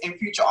evidence in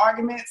future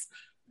arguments?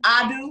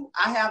 I do.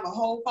 I have a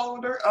whole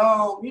folder.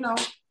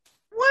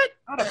 What?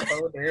 Not a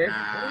folder.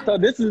 So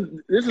this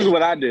is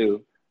what I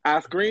do. I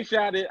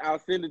screenshot it. I'll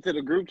send it to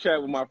the group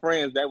chat with my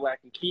friends. That way I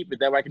can keep it.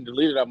 That way I can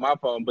delete it on my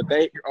phone. But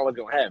they always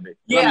gonna have it.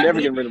 Yeah, I'm never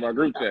getting rid of my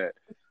group chat.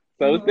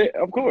 So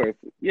of course,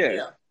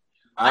 yeah.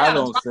 I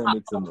don't send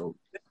it to no.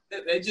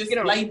 They just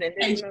like.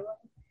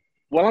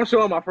 Well, I'm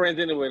showing my friends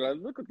anyway. Like,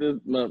 look what this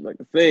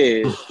motherfucker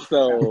said.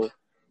 So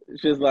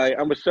it's just like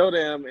I'm gonna show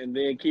them and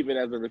then keep it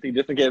as a receipt,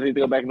 just in case they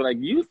go back and be like,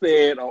 "You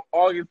said on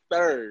August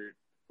 3rd,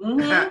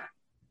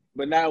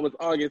 but now it was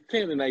August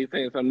 10th, and now you're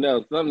saying something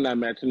else. Something not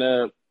matching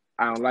up.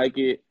 I don't like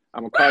it.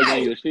 I'm gonna call you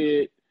on your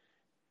shit,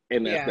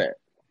 and that's that."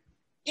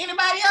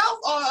 Anybody else,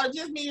 or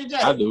just me and Jay?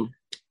 I do.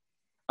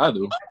 I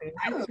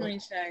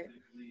screenshot.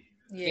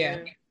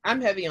 Yeah. I'm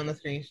heavy on the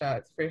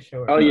screenshots for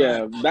sure. Oh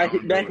yeah,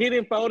 that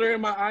hidden folder in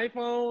my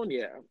iPhone.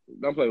 Yeah,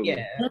 don't play with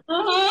me.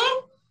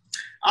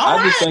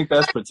 I just think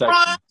that's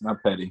protection,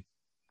 not petty.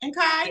 And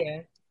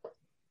Kai.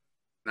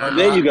 Yeah.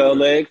 There you go,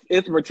 Lex.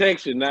 It's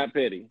protection, not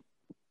petty.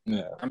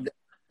 Yeah, I'm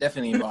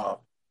definitely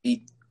evolved.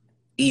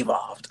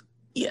 Evolved.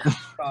 Yeah.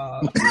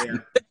 Yeah.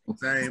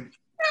 Same.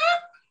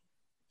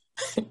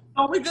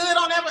 Are we good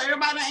on that?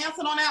 Everybody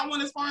answered on that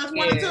one as far as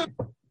 1 and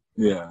 2?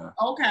 Yeah.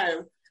 Okay.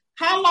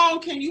 How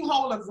long can you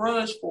hold a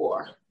grudge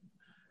for?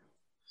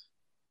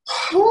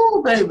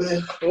 Oh,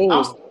 baby. Ooh.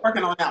 I'm still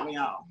working on that one,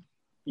 y'all.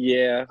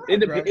 Yeah. It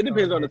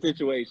depends on the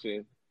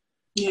situation.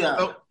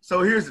 Yeah.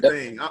 So here's the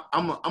thing.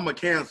 I'm a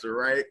Cancer,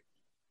 right?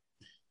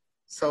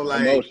 So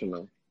like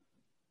emotional.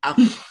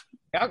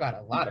 Y'all got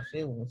a lot of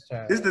feelings,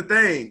 child. This is the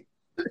thing.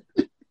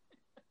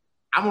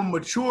 I'm a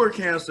mature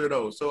Cancer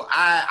though, so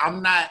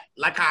I'm not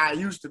like how I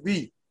used to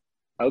be.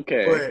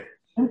 Okay.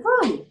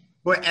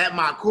 But at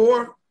my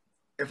core,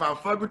 if I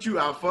fuck with you,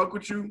 I'll fuck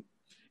with you.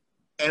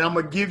 And I'm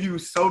going to give you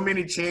so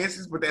many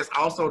chances, but that's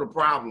also the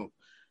problem.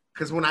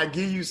 Because when I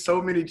give you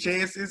so many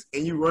chances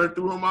and you run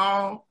through them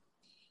all,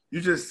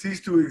 you just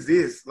cease to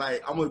exist.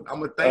 Like, I'm a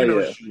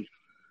Thanos you.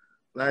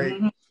 Like,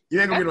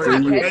 you ain't going to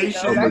get no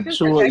explanation. A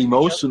mature,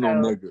 emotional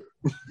nigga.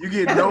 You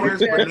get no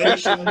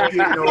explanation. You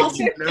get no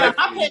nothing.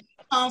 My pet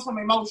comes from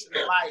emotion.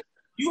 Like,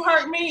 you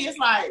hurt me, it's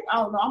like, I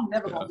don't know, I'm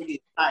never going to forget.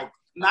 Like,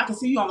 I can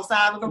see you on the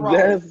side of the road.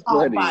 That's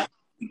funny.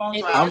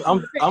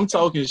 I'm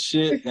talking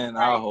shit and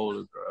I'll hold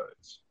a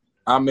grudge.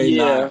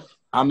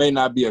 I may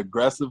not be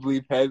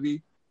aggressively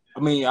petty. I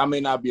may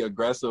not be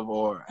aggressive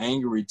or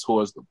angry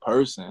towards the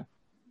person.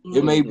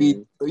 It may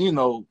be,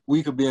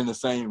 we could be in the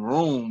same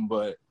room,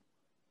 but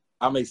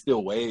I may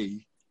still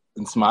wave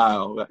and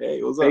smile. Like,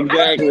 hey, what's up?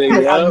 Exactly.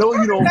 I know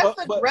you don't.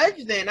 That's a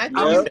grudge then. I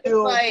think it's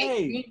like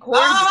being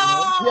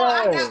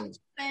cordial.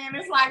 And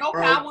it's like,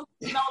 okay, I want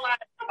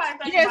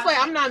it's like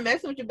I'm not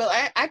messing with you, but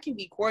I can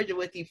be cordial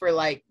with you for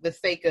like the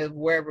sake of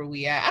wherever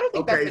we at. I don't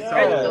think that's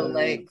the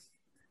Lex.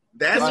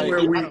 That's like,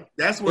 where we differ.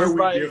 That's where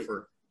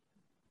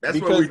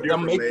we differ,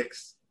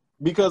 Lex.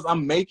 Because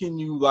I'm making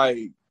you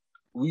like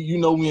we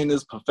in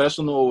this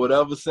professional or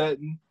whatever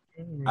setting.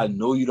 I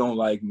know you don't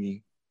like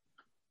me,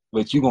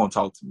 but you gonna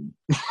talk to me.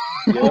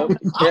 Yep.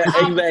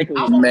 Yeah, exactly.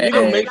 I'm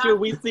gonna make sure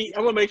we see.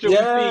 I'm gonna make sure we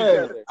see each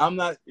other. I'm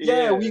not.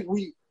 Yeah,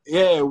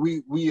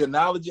 we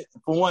acknowledge it.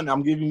 For one,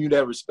 I'm giving you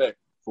that respect.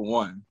 For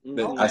one,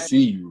 that I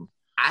see you.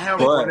 I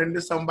have run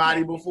into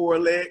somebody before,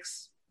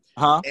 Lex.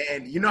 Huh?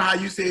 And you know how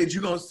you said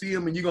you're gonna see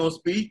him and you're gonna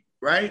speak,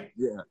 right?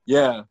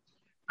 Yeah.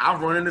 I've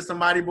run into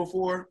somebody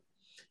before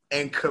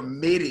and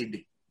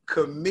committed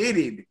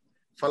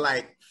for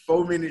like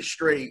 4 minutes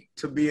straight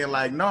to being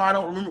like, no, I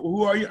don't remember.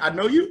 Who are you? I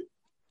know you.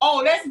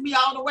 Oh, that's me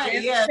all the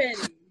way. Yeah.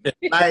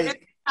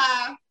 Like,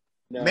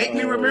 make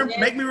me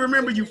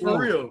remember you for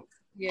real.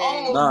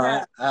 Yeah.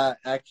 No,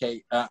 I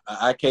can't.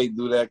 I can't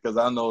do that because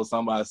I know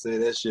somebody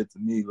said that shit to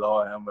me.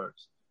 Lord have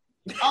mercy.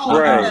 Oh,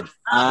 right.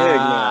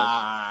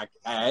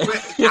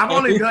 I've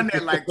only done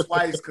that like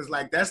twice because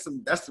like that's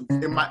some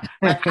in my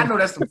I know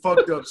that's some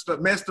fucked up stuff,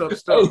 messed up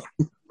stuff,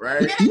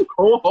 right? You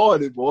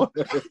cold-hearted, boy.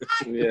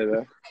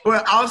 Yeah.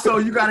 But also,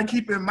 you got to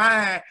keep in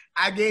mind,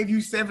 I gave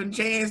you 7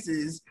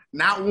 chances,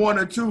 not 1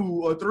 or 2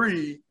 or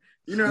 3.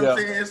 You know what I'm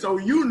saying? So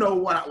you know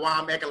why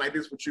I'm acting like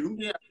this with you.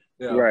 Yeah.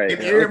 Right.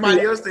 And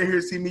everybody else in here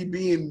see me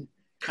being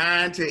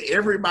kind to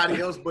everybody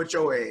else but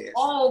your ass.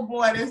 Oh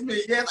boy, that's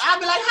me. Yes, I'll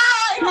be like,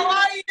 hi, how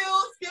are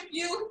you? Skip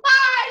you.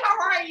 Hi, how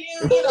are you?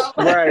 You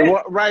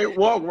know?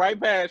 Walk right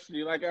past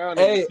you like I don't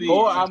Hey, see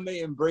or you. I may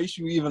embrace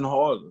you even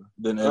harder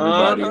than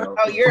everybody else.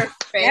 Oh, you're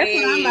fake. That's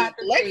what I'm about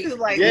to Lex say. is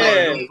like,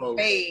 Yeah.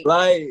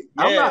 Like,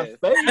 I'm not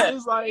fake.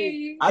 It's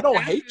like, I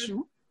don't hate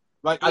you.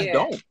 Like, I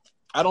don't.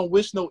 I don't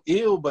wish no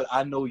ill, but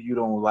I know you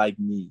don't like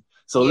me.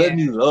 So let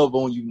me love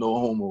on you, no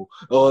homo.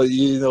 Or,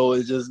 you know,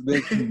 it just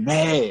makes you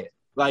mad.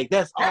 Like,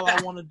 that's all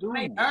I want to do.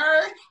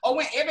 Or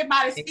when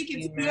everybody's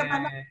speaking to you,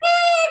 I'm like,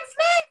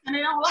 and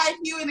they don't like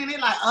you, and then they're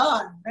like,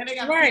 then they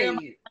got right.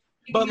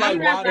 But like,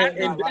 why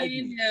they not like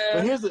me?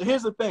 But here's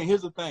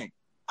the thing.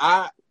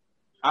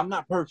 I'm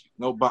not perfect.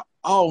 No, by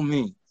all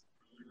means.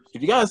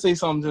 If you gotta say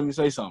something to me,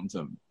 say something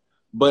to me.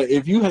 But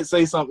if you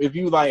say something, if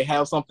you like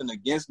have something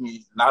against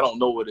me and I don't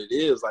know what it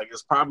is, like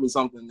it's probably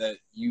something that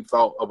you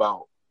thought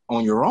about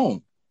on your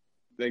own.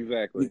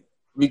 Exactly.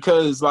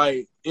 Because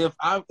like if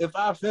I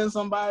offend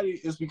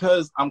somebody, it's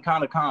because I'm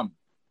kind of common.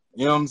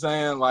 You know what I'm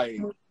saying? Like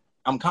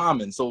I'm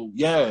common. So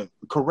yeah,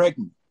 correct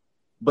me.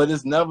 But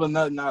it's never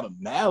nothing out of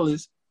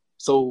malice.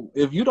 So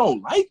if you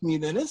don't like me,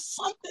 then it's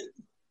something.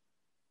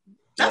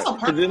 That's a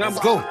perfect. Let's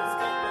go.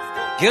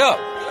 Get up.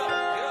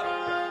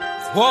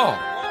 It's warm.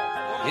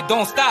 It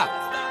don't stop.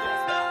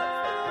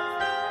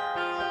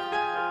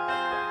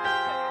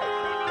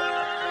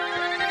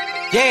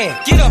 Yeah,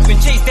 get up and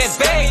chase that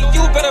bag.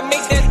 You better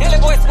make that hella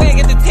boy swag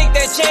and to take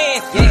that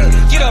chance. Yeah,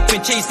 get up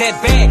and chase that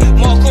bag.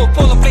 Marco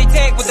Polo play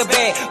tag with the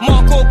bag.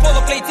 Marco Polo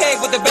play tag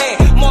with the bag.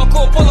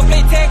 Marco Polo play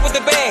tag with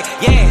the bag.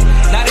 Yeah,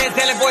 now that's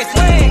hella boy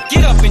swag.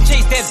 Get up and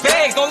chase that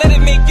bag. Don't let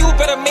it make you,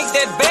 better make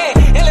that bag.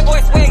 Hella boy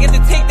swag and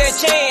to take that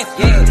chance.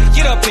 Yeah,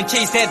 get up and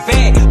chase that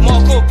bag.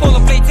 Marco Polo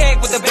play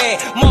tag with the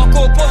bag.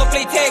 Marco Polo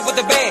play tag with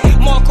the bag.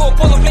 Marco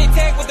Polo play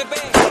tag with the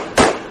bag.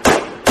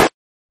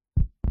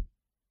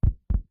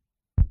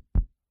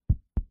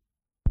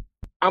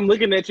 I'm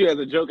looking at you as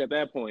a joke at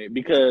that point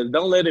because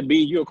don't let it be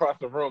you across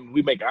the room.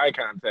 We make eye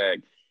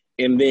contact,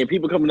 and then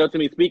people coming up to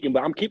me speaking.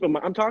 But I'm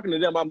talking to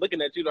them. I'm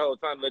looking at you the whole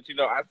time to let you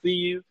know I see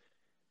you.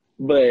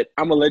 But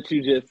I'm gonna let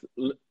you just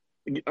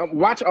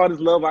watch all this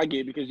love I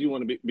get because you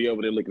want to be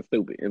over there looking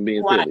stupid and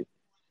being silly.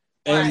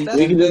 And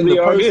we can just be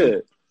all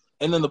good.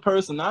 And then the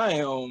person I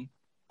am,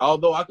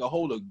 although I could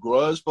hold a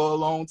grudge for a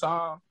long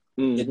time,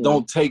 it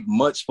don't take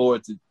much for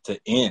it to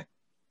end.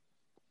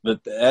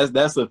 But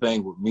that's the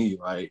thing with me,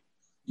 like.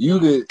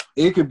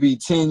 It could be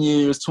 10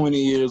 years, 20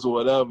 years, or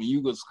whatever.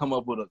 You could come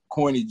up with a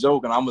corny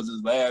joke, and I'm gonna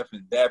just laugh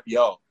and dap you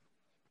off.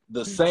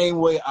 The same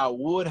way I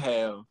would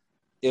have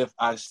if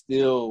I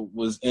still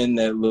was in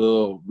that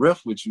little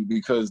riff with you,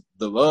 because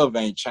the love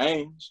ain't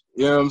changed.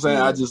 You know what I'm saying?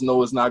 I just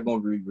know it's not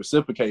gonna be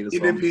reciprocated.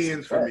 It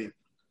depends for me.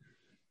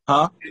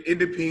 Huh? It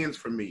depends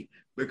for me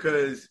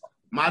because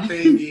my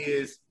thing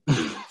is,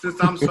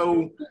 since I'm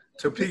so,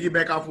 to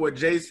piggyback off what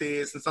Jay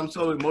said, since I'm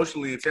so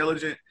emotionally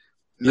intelligent,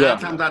 9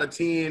 times out of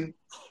 10.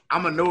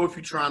 I'm gonna know if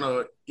you're trying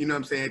to, you know what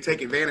I'm saying,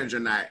 take advantage or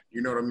not.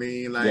 You know what I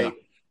mean? Like,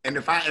 and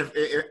if I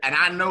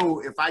know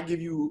if I give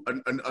you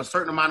a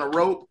certain amount of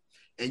rope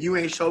and you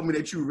ain't showed me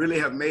that you really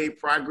have made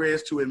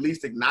progress to at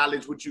least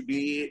acknowledge what you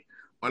did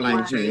or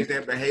like change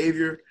that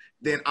behavior,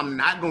 then I'm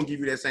not gonna give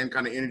you that same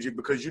kind of energy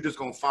because you're just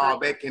gonna fall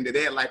back into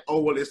that. Like,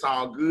 oh well, it's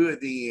all good.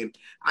 Then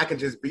I can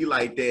just be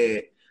like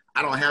that.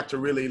 I don't have to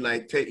really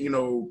like take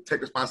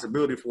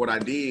responsibility for what I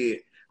did.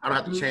 I don't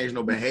have to change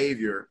no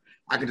behavior.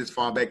 I can just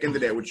fall back into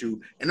that with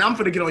you. And I'm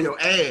finna get on your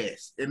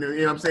ass. And then,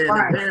 you know what I'm saying?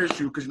 Embarrass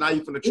you because now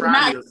you're finna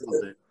try me or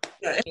something.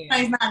 Yeah,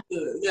 everything's not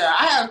good. Yeah,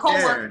 I had a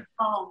coworker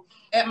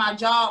at my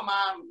job,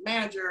 my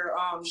manager,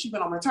 she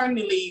been on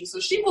maternity leave. So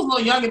she was a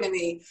little younger than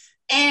me.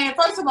 And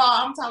first of all,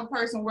 I'm the type of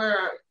person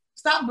where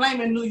stop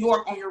blaming New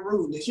York on your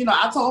rudeness. You know,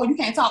 I told her you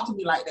can't talk to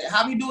me like that.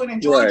 How you do it in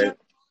Georgia? Right.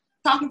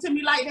 Talking to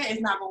me like that is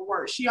not gonna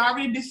work. She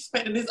already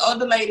disrespected this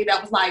other lady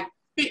that was like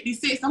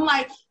 56. I'm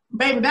like,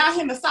 baby, down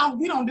here in the South,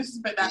 we don't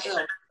disrespect that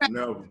elder.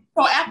 No.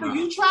 So after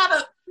you try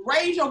to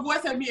raise your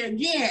voice at me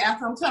again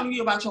after I'm telling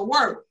you about your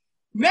work,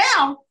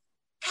 now,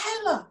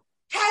 Kayla,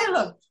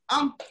 I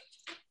don't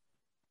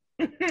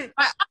see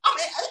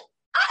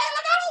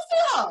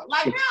her.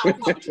 Like now, I'm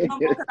talking to you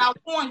because I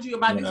warned you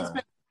about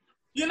disrespect.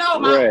 You know,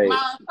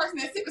 my person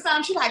that sit beside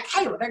me, she's like,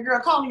 Kayla, that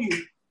girl calling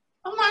you.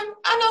 I'm like,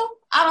 I know.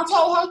 I done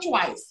told her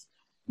twice.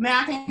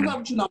 Now I can't help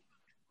what you know.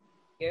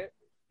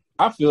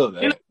 I feel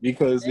that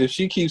because if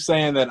she keeps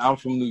saying that I'm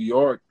from New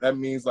York, that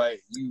means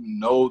like you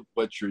know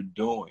what you're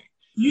doing.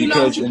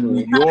 Because in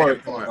New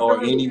York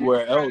or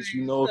anywhere else,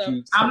 you know if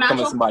you come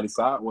at somebody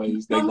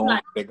sideways, they're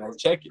gonna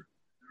check it.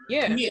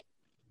 Yeah.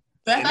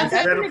 It's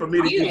better for me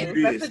to give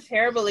you this. That's a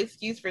terrible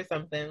excuse for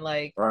something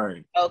like,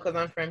 right? Oh, because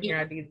I'm from here,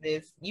 I do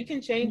this. You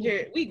can change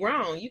your. We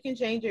grown. You can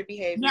change your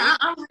behavior. Yeah,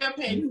 I'm real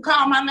petty. You can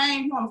call my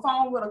name. You on the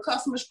phone with a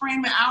customer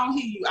screaming. I don't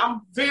hear you.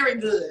 I'm very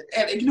good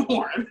at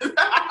ignoring.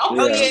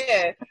 Oh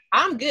yeah,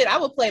 I'm good. I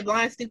will play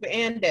blind, stupid,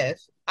 and deaf.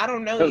 I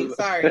don't know you.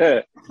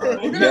 Sorry.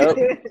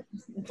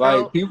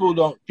 Like people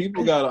got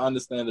to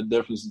understand the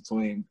difference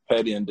between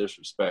petty and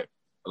disrespect.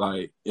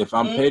 Like if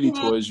I'm petty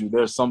towards you,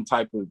 there's some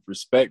type of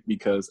respect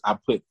because I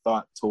put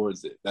thought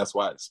towards it. That's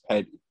why it's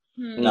petty.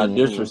 Now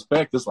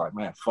disrespect is like,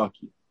 man, fuck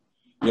you.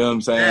 You know what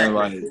I'm saying?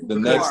 Like the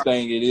next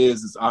thing it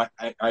is I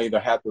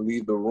either have to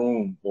leave the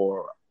room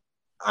or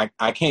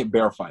I can't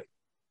bear fight.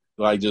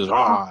 Like just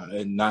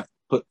and not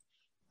put.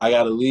 I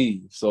gotta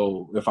leave.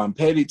 So if I'm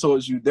petty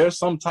towards you, there's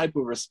some type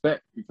of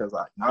respect because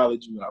I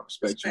acknowledge you and I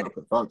respect you and I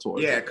put thought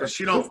towards you. Yeah, because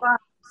she don't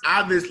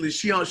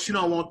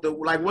want the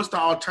like. What's the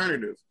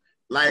alternative?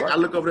 Like I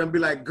look over there and be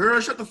like, "Girl,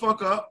 shut the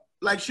fuck up!"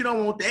 Like she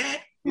don't want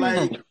that.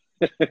 Like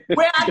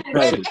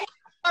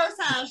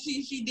first time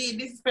she did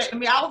disrespect to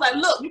me, I was like,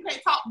 "Look, you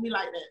can't talk to me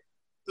like that."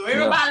 So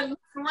everybody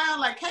looks around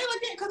like, "Hey,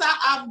 look at," because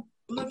I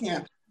look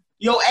at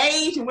your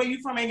age and where you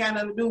from ain't got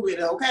nothing to do with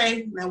it.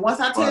 Okay, now once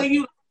I tell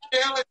you,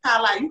 it's kind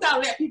of like you gotta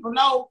let people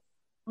know.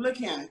 Look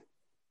here,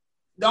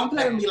 don't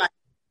play with me like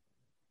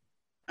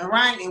that. All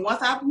right, and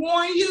once I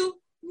warn you,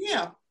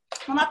 well,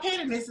 my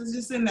pettiness is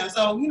just in there.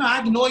 So, I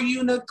ignore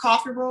you in the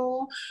coffee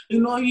room,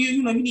 ignore you,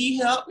 you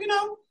need help,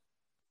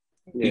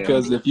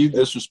 Because if you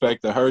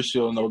disrespect her,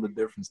 she'll know the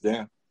difference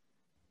then.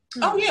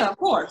 Oh, yeah, of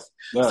course.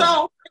 Yeah.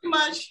 So, pretty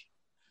much,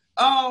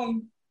 I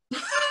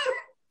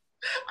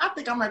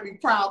think I might be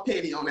proud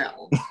petty on that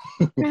one.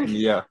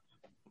 Yeah.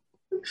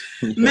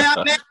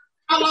 Now,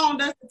 how long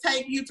does it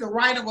take you to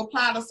write or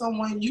reply to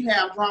someone you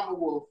have drama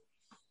with?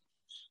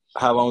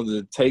 How long does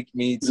it take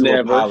me to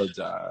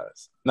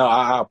apologize? No,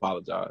 I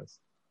apologize.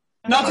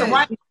 No, to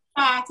write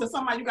to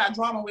somebody you got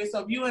drama with. So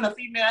if you and a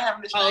female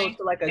having this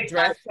to like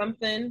address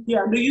something.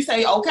 Yeah, do you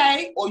say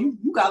okay, or you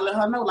gotta let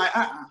her know like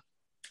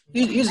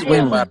You just wait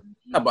about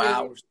a couple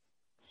hours.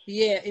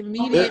 Yeah,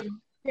 immediate.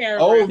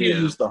 Oh, you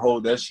used to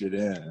hold that shit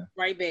in.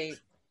 Right, babe.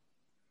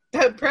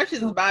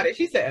 Precious about it.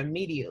 She said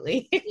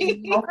immediately.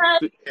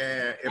 Okay.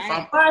 Yeah,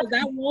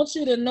 I want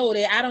you to know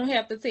that I don't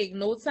have to take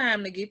no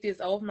time to get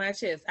this off my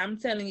chest. I'm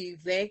telling you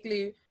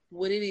exactly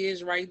what it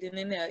is right then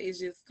and there. It's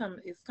just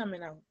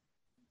coming out.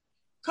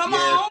 Come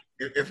on.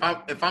 If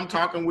I'm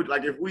talking with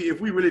if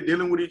we really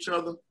dealing with each other,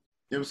 you know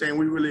what I'm saying?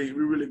 We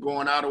really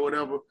going out or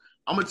whatever.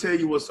 I'm gonna tell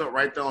you what's up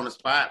right there on the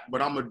spot, but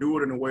I'm gonna do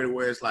it in a way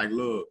where it's like,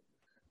 look,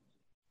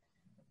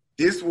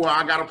 this is where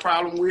I got a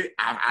problem with.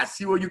 I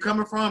see where you're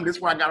coming from. This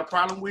is where I got a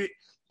problem with.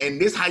 And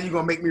this how you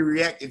going to make me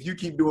react if you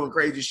keep doing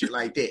crazy shit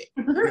like that.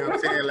 You know what I'm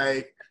saying?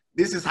 Like,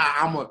 this is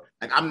how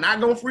I'm not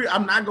going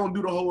to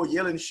do the whole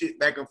yelling shit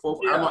back and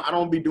forth. Yeah. I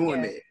don't be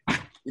doing that.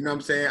 You know what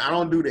I'm saying? I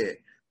don't do that.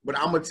 But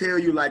I'm going to tell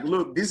you, like,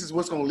 look, this is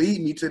what's going to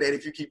lead me to that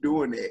if you keep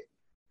doing that.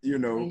 You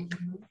know?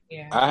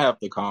 Yeah. I have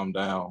to calm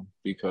down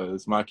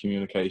because my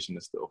communication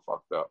is still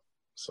fucked up.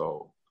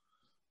 So,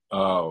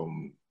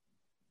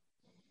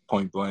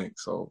 point blank.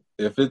 So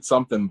if it's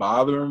something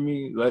bothering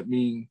me, let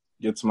me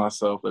get to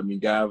myself. Let me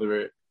gather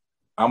it.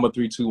 I'm a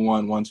 3, 2,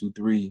 1, 1, 2,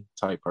 3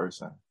 type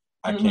person.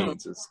 I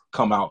can't just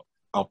come out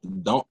the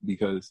dump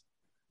because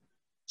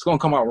it's gonna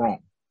come out wrong.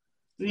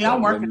 Yeah,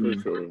 I'm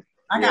working.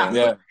 I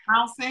got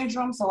house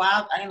syndrome, so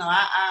I'm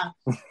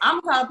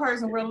the kind of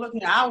person we're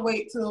looking. I'll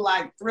wait till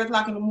like 3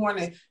 o'clock in the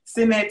morning,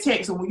 send that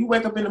text, and when you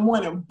wake up in the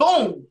morning,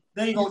 boom,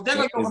 there you go.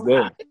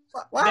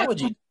 Why would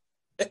you?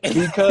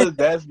 Because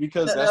that's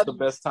the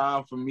best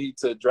time for me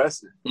to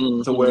address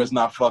it to where it's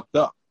not fucked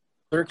up.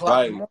 3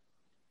 o'clock. Like,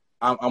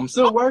 I'm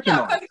still working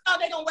on it. Because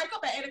they're going to wake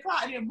up at 8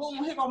 o'clock and then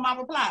boom, here go my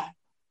reply.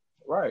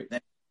 Right.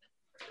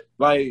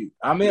 Like,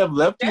 I may have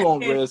left you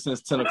on red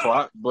since 10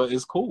 o'clock, but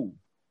it's cool.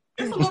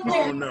 It's a little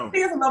petty.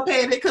 It's a little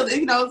petty because,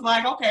 it's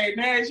like, okay,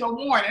 now it's your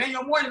morning. And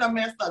your morning done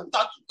messed up.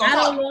 I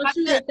don't want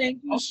you to think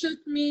you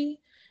shook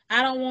me.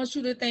 I don't want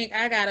you to think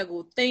I got to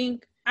go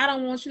think. I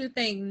don't want you to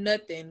think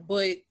nothing,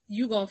 but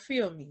you gonna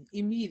feel me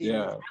immediately.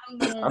 Yeah.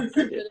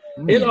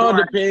 It all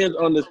depends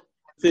on the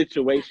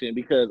situation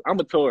because I'm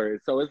a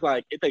Taurus, so it's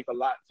like it takes a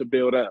lot to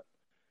build up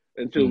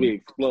until we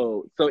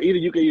explode. So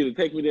you can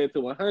take me there to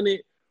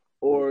 100,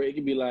 or it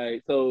can be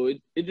like. So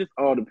it just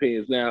all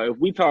depends. Now, if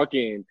we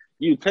talking,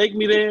 you take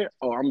me there,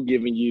 or I'm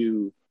giving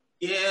you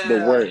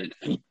the word.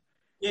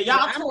 Yeah,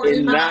 y'all Taurus.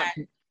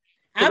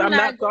 I'm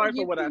not sorry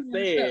for what I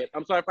said.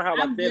 I'm sorry for how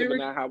I said it, but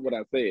not what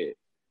I said.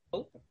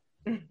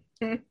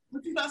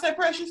 What you gonna say,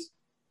 Precious?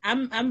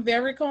 I'm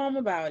very calm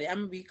about it. I'm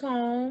gonna be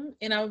calm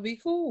and I'm gonna be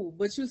cool,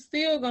 but you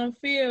still gonna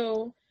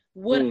feel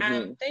what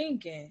I'm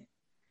thinking.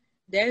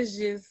 That's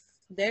just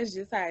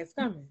how it's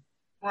coming.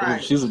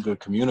 Right. She's a good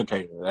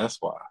communicator. That's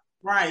why.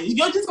 Right.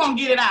 You're just gonna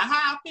get it out.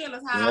 How I feel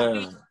is how I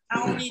feel. I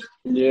don't need.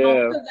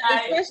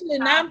 Especially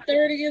now I'm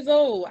 30 years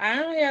old. I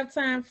don't have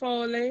time for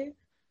all that.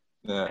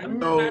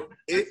 Yeah.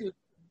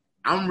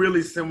 I'm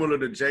really similar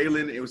to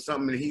Jalen. It was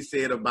something that he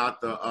said about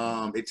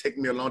it took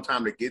me a long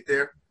time to get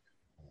there.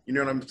 You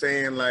know what I'm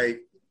saying?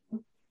 Like,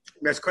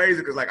 that's crazy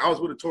because, like, I was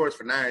with a Taurus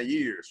for 9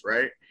 years,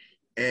 right?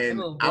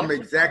 And I'm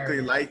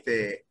exactly like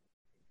that.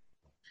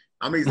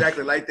 I'm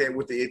exactly like that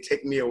with it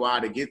take me a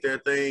while to get there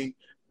thing.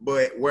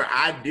 But where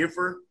I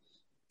differ,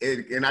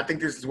 and I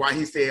think this is why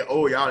he said,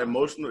 oh, y'all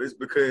emotional, is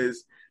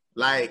because,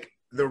 like,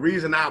 the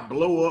reason I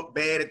blow up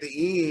bad at the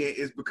end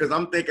is because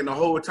I'm thinking the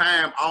whole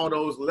time, all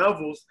those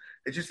levels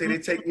that you say they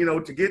take, you know,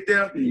 to get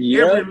there,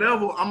 every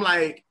level, I'm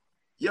like,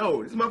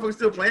 yo, this motherfucker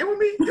still playing with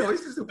me? Yo,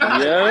 he's still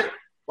playing.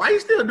 Why are you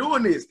still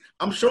doing this?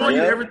 I'm showing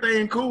you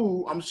everything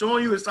cool. I'm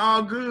showing you it's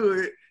all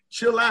good.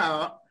 Chill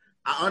out.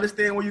 I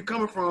understand where you're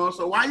coming from.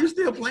 So why are you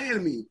still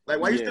playing me? Like,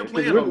 why are you still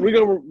playing me?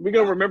 We're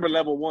gonna remember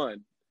level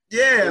 1.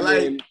 Yeah, and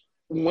like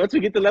once we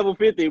get to level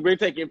 50, we're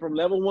taking from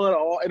level 1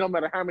 it don't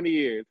matter how many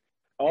years.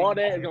 All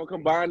that is gonna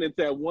combine into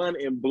that one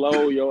and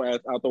blow your ass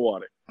out the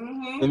water.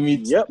 Mm-hmm.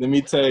 Let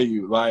me tell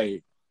you,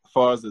 like, as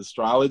far as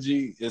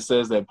astrology, it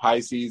says that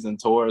Pisces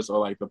and Taurus are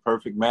like the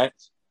perfect match.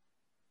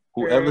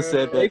 Whoever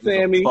said that is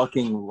a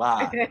fucking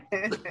lie.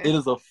 It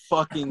is a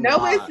fucking lie.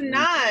 No, it's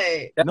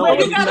not. No,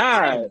 it's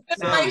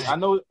not. I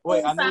know.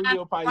 Wait, I know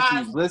you're a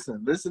Pisces.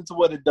 Listen to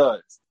what it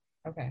does.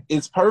 Okay.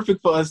 It's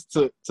perfect for us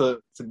to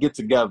get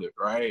together,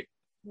 right?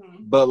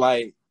 Mm-hmm. But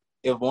like,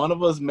 if one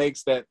of us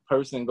makes that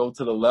person go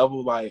to the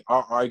level, like,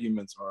 our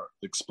arguments are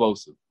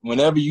explosive.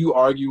 Whenever you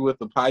argue with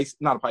a Pisces,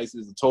 not a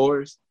Pisces, a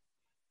Taurus,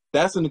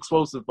 that's an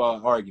explosive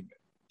argument,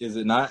 is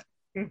it not?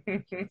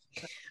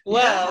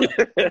 Well,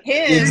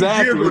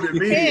 exactly.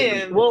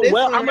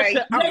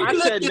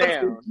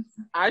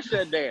 I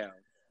shut down.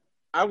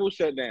 I will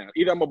shut down.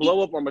 Either I'm gonna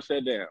blow up or I'm gonna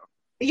shut down.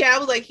 Yeah, I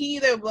was like, he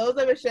either blows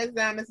up or shuts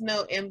down. There's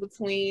no in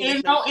between.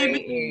 There's no in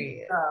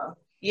between.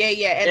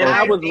 Yeah. And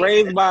I was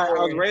raised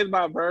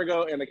by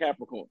Virgo and a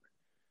Capricorn.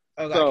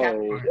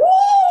 Capricorn.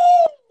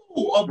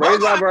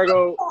 Raised by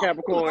Virgo,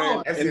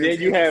 Capricorn, and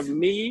then you have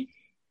me.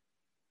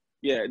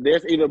 Yeah,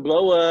 there's either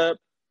blow up,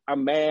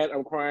 I'm mad,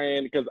 I'm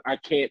crying because I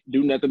can't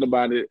do nothing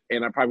about it,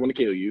 and I probably want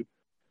to kill you.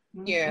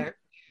 Yeah.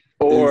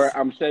 Or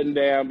I'm shutting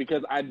down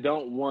because I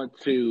don't want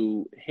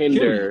to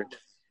hinder.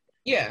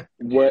 Yeah.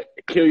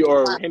 Kill you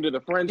or hinder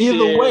the friendship.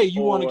 Either way,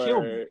 you want to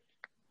kill me.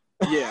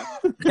 Yeah.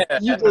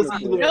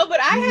 No, but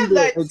I have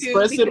that too.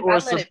 Express it or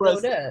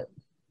suppress it.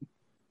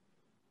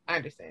 I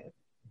understand.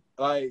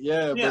 Like,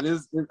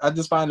 but I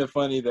just find it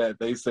funny that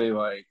they say,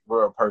 like,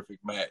 we're a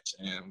perfect match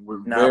and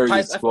we're very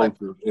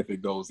explosive if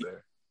it goes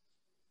there.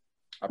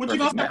 What you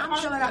gonna say?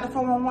 I got the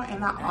 411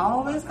 and I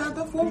always got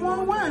the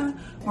 411.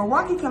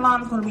 Milwaukee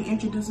Cologne is going to be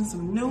introducing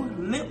some new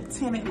lip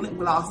tinted lip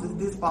glosses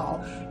this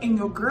fall. And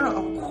your girl,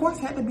 of course,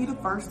 had to be the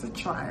first to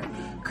try it.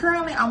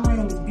 Currently, I'm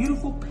wearing this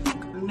beautiful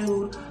pink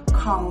nude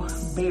called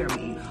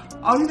Berry.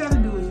 All you gotta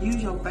do is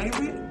use your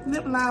favorite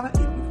lip liner if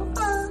you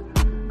prefer.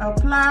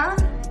 Apply,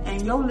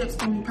 and your lips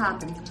can be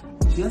popping.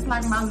 Just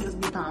like my lips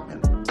be popping.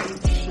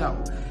 Each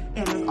show.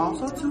 And there's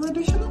also 2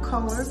 additional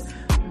colors.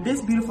 This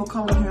beautiful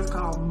color here is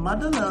called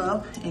Mother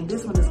Love, and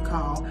this one is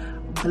called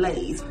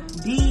Blaze.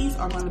 These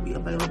are going to be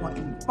available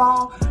in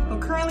fall,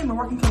 but currently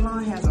Milwaukee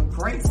Cologne has a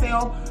great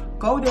sale.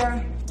 Go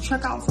there,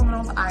 check out some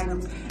of those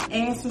items,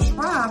 and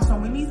subscribe so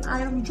when these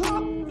items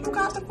drop, you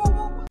got the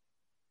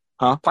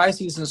 411.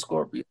 Pisces and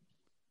Scorpio.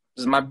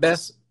 This is my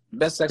best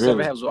sex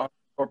ever had with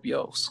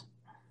Scorpios.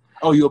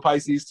 Oh, you a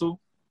Pisces too?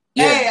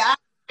 Yeah.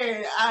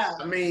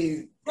 I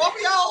mean,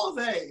 Scorpios,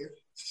 hey.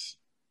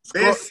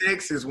 Best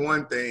sex is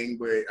one thing,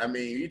 but I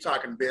mean, you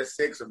talking best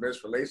sex or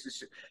best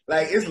relationship?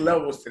 Like, it's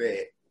levels to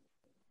that.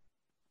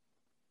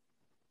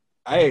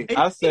 Hey,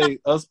 I say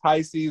us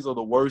Pisces are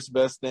the worst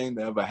best thing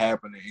that ever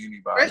happened to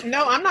anybody.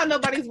 No, I'm not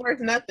nobody's worth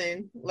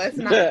nothing. Let's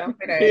not say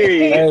that.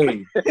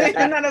 Hey.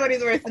 I'm not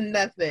nobody's worth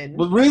nothing.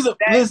 But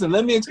listen,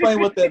 let me explain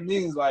what that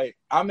means. Like,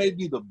 I may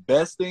be the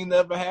best thing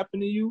that ever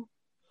happened to you,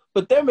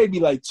 but there may be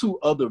like 2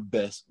 other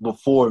best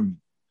before me.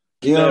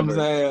 You know what I'm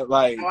saying?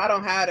 Like, I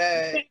don't have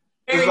that.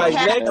 It's like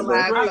Lex is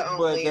great, but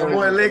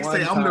boy, Lex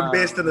say I'm the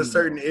best in a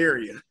certain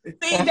area.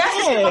 See,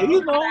 that's you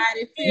ain't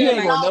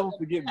gonna never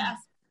forget me.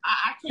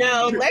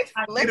 No, Lex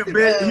he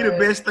the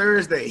best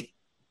Thursday.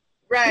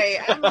 Right.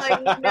 I'm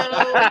like, no,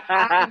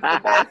 I'm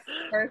the best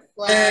first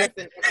class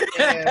and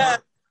everything.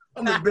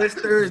 I'm the best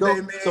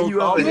Thursday,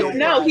 man.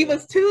 No, he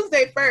was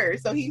Tuesday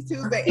first, so he's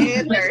Tuesday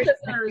and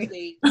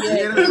Thursday.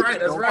 Yeah, that's right.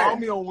 Don't call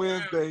me on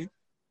Wednesday.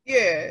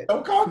 Yeah.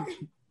 Don't call me.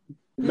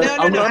 No.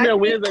 I'm there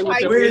Wednesday.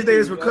 Wednesday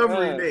is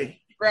recovery day.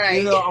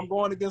 Right. You know, I'm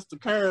going against the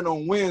current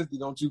on Wednesday.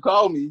 Don't you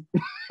call me.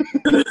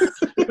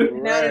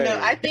 No.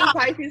 I think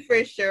Pisces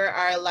for sure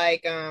are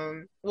like,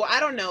 well,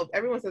 I don't know.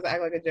 Everyone says I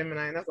act like a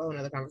Gemini, and that's a whole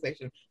nother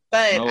conversation.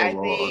 But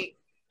think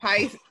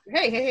Pisces,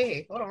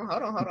 hey, hold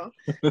on.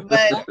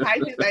 But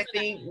Pisces, I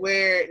think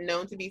we're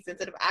known to be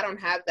sensitive. I don't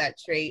have that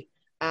trait.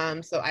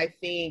 So I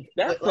think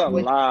that's a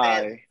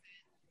lie.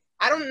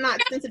 I'm not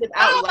sensitive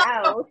out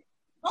loud.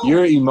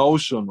 You're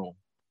emotional.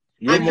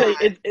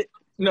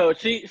 No,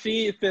 she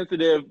is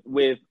sensitive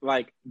with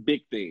like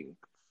big things.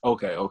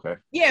 Okay.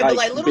 Yeah, but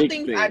like little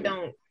things I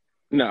don't.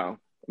 No.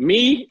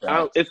 Me,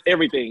 it's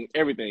everything.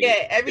 Everything.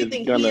 Yeah,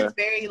 everything. He is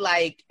very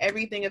like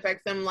everything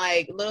affects him.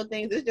 Like little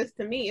things. It's just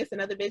to me. It's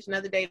another bitch,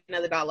 another day,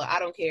 another dollar. I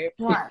don't care.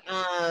 Right.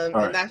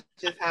 And that's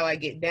just how I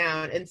get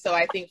down. And so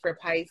I think for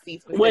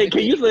Pisces. Wait,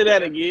 can you say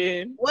that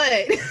again?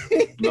 What?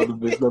 Another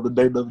bitch, another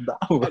day, another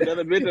dollar.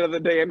 Another bitch, another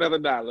day, another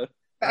dollar.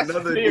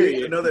 Another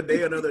day, another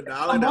day, another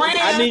dollar.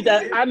 I need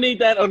that. I need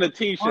that on a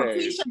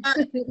t-shirt.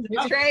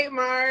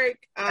 Trademark.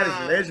 That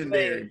is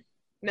legendary.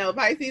 No,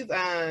 Pisces,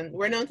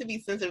 we're known to be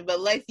sensitive,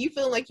 but Lex, you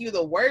feel like you're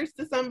the worst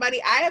to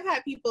somebody. I have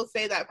had people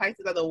say that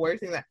Pisces are the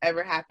worst thing that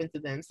ever happened to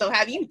them. So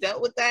have you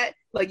dealt with that?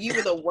 Like you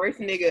were the worst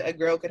nigga a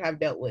girl could have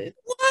dealt with.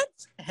 What?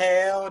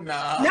 Hell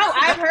no. No,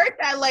 I've heard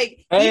that.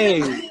 Like,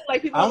 hey,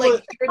 like people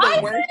like you're the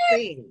worst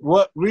thing.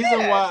 What reason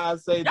why I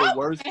say the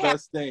worst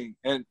best thing,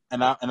 and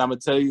I'm gonna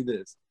tell you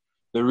this.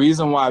 The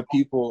reason why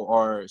people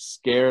are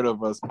scared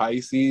of us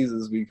Pisces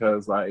is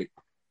because like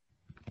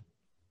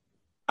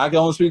I can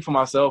only speak for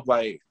myself.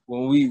 Like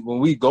when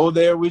we go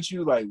there with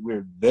you, like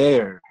we're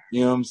there.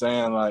 You know what I'm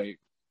saying? Like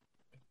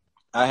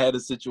I had a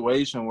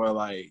situation where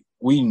like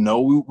we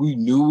knew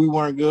we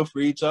weren't good for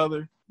each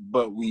other,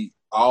 but we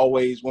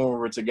always when we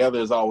were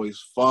together, it's always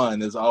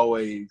fun. It's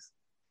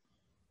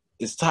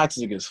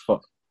toxic as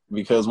fuck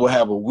because we'll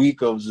have a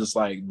week of just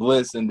like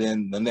bliss, and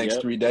then the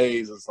next 3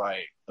 days it's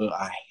like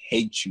I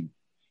hate you.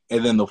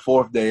 And then the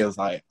fourth day is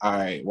like, all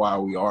right, why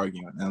are we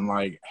arguing? And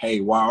like,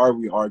 hey, why are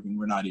we arguing?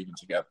 We're not even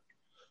together.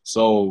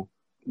 So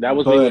that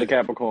was me with a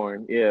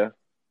Capricorn. Yeah.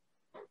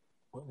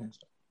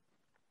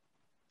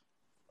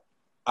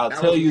 I'll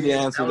tell you the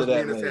answer to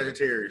that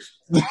later.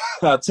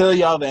 I'll tell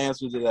y'all the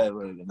answer to that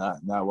later,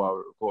 not while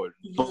we're recording.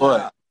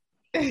 But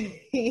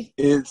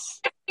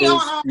it's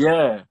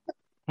yeah.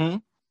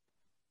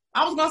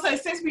 I was gonna say,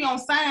 since we on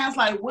signs,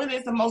 like, what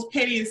is the most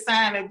pettiest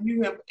sign that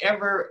you have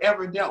ever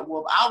dealt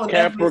with? I would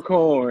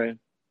Capricorn.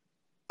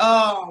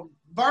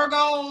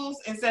 Virgos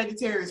and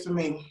Sagittarius for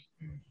me.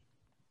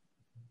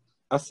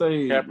 I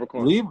say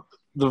Capricorn.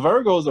 The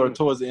Virgos are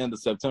towards the end of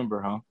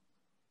September, huh?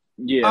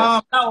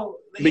 Yeah. No.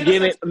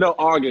 Beginning. No,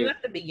 August.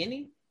 At the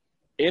beginning.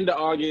 End of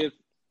August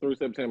through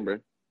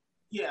September.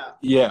 Yeah.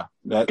 Yeah.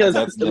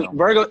 That's them.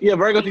 Virgo. Yeah,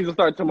 Virgo season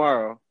starts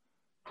tomorrow.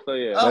 So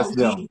yeah. That's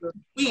them.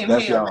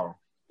 That's y'all.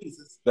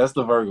 Jesus. That's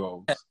the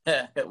Virgos.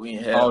 We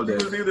in hell.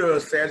 It was either a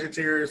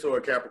Sagittarius or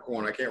a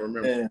Capricorn. I can't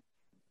remember. Yeah.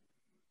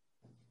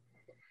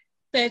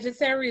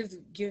 Sagittarius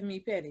give me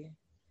petty.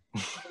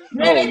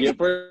 Yeah,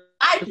 for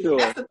sure.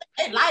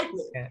 They like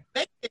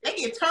it. They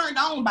get turned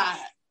on by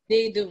it.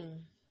 They do.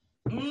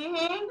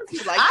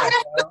 Mm-hmm. Like I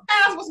had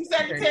times with some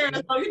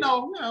Sagittarius, so you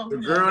know. The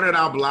girl that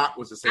I blocked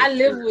was a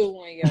Sagittarius. I live with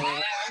one,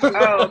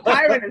 y'all.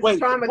 Byron is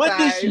traumatized. What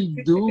did she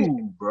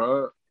do,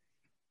 bro?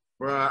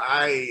 Bro,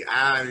 I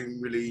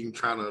ain't really even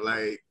trying to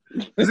like,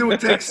 because it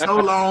would take so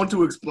long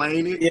to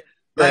explain it. Yeah,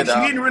 like she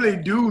didn't really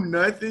do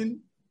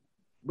nothing,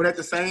 but at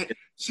the same,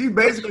 she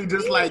basically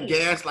just like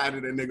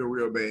gaslighted a nigga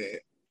real bad.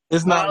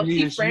 It's not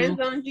me. She friend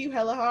zoned you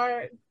hella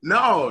hard.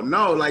 No,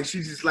 like she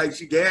just like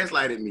she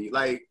gaslighted me.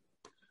 Like,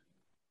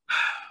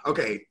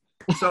 okay,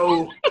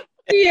 so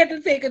you had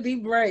to take a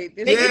deep breath.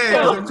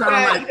 I'm trying to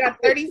like you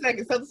got 30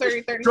 seconds. So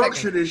 30 structure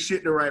seconds. This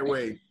shit the right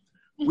way.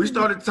 We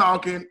started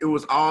talking. It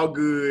was all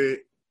good.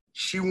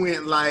 She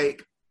went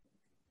like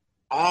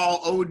all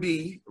OD,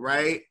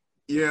 right?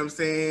 You know what I'm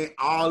saying?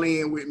 All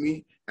in with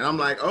me. And I'm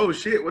like, oh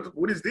shit,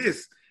 what is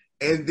this?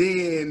 And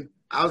then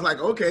I was like,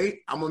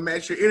 okay, I'm gonna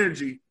match your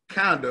energy,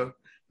 kinda.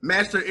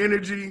 Matched her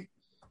energy,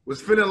 was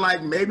feeling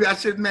like maybe I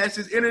should match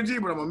his energy,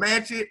 but I'm gonna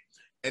match it.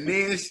 And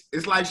then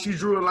it's like she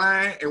drew a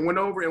line and went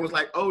over and was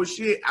like, oh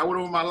shit, I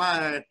went over my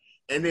line,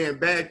 and then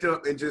backed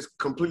up and just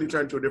completely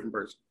turned to a different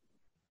person.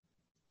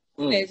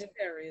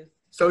 Sagittarius.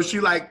 So she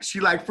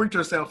freaked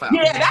herself out.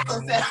 Yeah, that's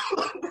a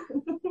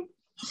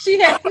she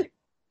had.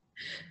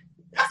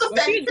 That's a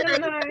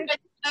Sagittarius.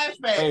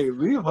 Hey,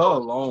 leave her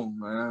alone,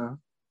 man.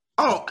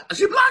 Oh,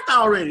 she blocked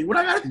already. What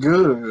I got?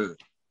 Good.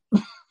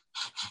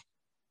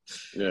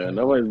 Yeah,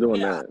 nobody's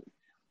doing that.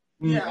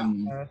 Yeah.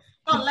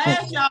 So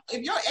last y'all,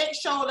 if your ex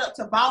showed up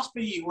to vouch for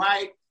you,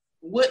 right?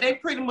 Would they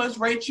pretty much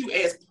rate you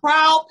as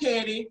proud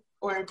petty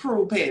or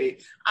improved petty?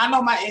 I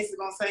know my ex is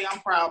gonna say I'm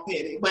proud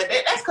petty, but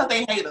that's because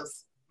they hate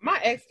us. My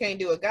ex can't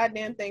do a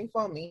goddamn thing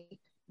for me,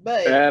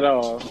 but at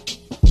all.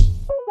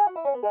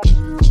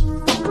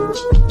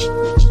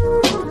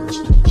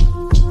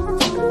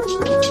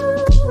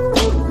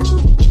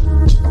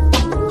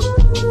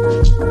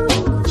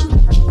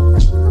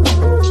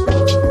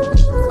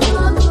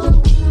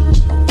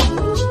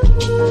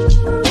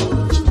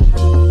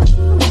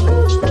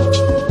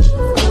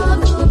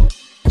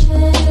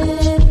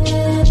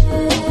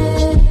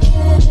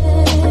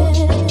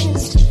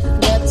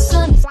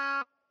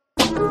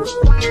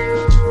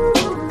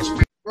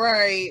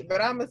 Right,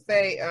 but I'm gonna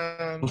say,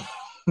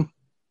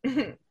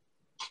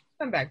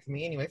 come back to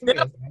me anyway.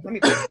 Let me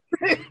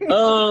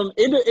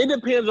it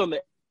depends on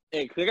the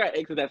ex. I got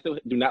exes that still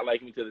do not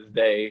like me to this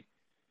day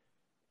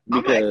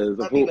because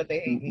of who, but they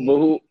hate me. But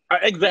who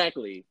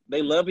exactly?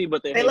 They love me,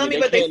 but they love me,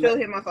 but they still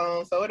hit my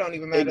phone, so it don't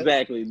even matter.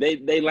 Exactly.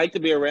 They like to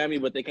be around me,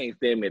 but they can't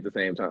stand me at the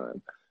same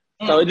time.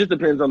 So it just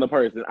depends on the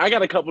person. I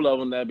got a couple of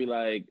them that be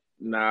like,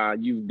 nah,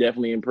 you've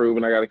definitely improved.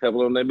 And I got a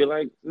couple of them that be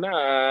like,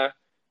 nah,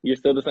 you're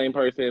still the same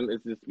person.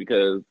 It's just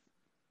because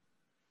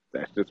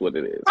that's just what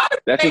it is.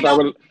 That's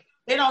just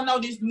they don't know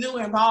this new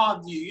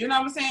involved you. You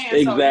know what I'm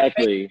saying?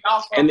 Exactly.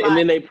 So and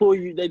then they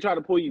try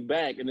to pull you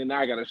back, and then now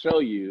I got to show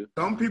you.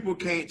 Some people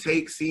can't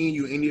take seeing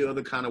you any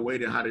other kind of way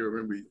than how they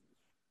remember you.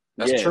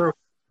 That's true.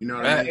 You know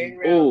what I mean?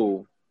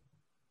 Ooh.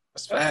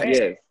 That's fact.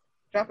 Yes.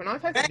 Dropping all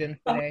types of gems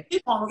today.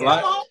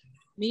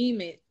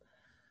 Meme it.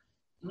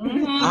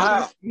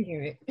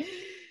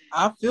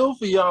 I feel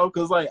for y'all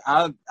because like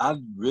I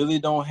really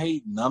don't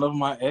hate none of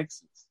my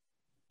exes.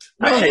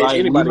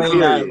 Like,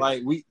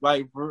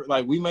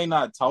 we may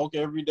not talk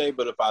every day,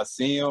 but if I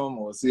see them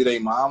or see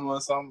their mama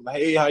or something,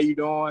 hey, how you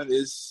doing?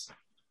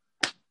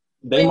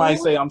 They might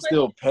say I'm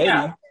still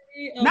petty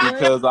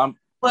because I'm.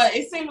 But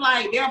it seems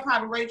like they'll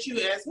probably rate you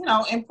as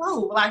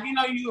improved. Like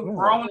you've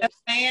grown as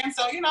a man,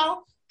 so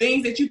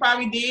things that you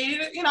probably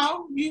did,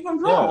 you've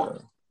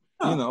improved.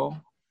 Yeah.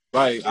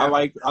 Like I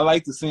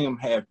like to see them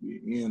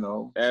happy.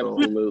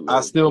 Absolutely. So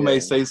I still may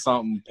say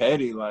something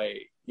petty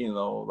like.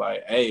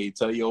 Like, hey,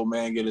 tell your old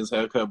man get his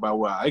hair cut by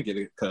where I get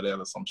it cut at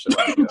or some shit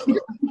like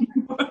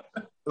that.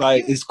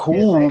 Like, it's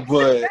cool,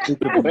 but it could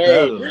be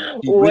better.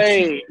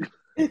 Wait.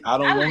 I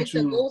don't want like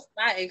you. to ghost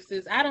my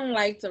exes. I don't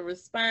like to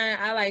respond.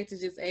 I like to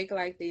just act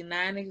like they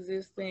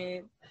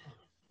non-existent.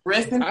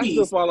 Rest in peace. I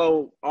still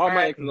follow all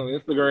my exes on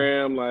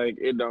Instagram. Like,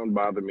 it don't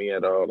bother me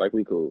at all. Like,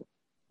 we cool.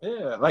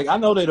 Yeah, like I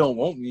know they don't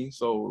want me,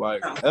 so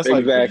like that's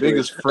like the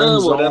biggest friend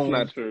zone. That's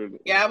not true.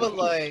 Yeah, I was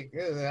like,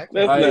 that's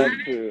not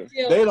true.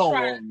 They don't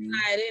want me.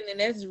 And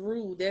that's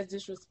rude. That's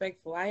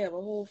disrespectful. I have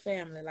a whole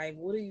family. Like,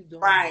 what are you doing?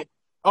 Right.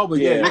 Oh, but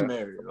you're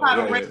married.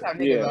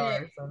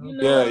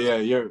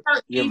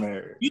 You're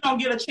married. You don't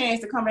get a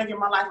chance to come back in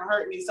my life and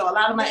hurt me. So a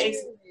lot of my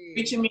exes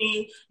bitching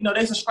me.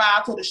 They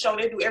subscribe to the show.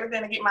 They do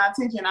everything to get my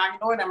attention. I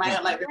ignore them. I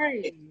have like.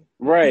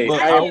 Right.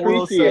 But I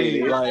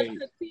appreciate it. Like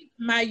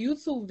my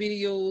YouTube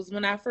videos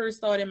when I first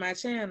started my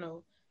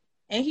channel,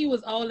 and he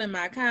was all in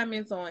my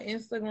comments on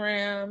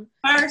Instagram,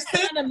 trying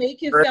to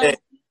make himself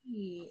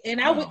see.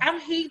 And I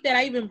hate that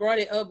I even brought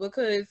it up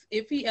because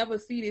if he ever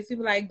see this, he'd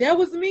be like, "That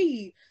was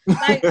me."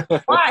 Like,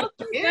 why?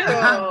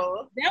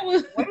 That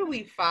was. What are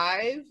we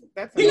 5?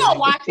 That's he gonna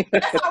watch it.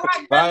 That's all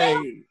right. Let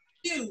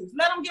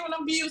him give him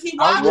them views. He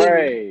watches.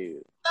 Right.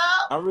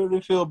 I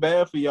really feel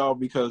bad for y'all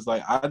because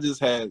like I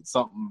just had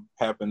something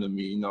happen to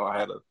me. I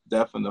had a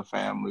death in the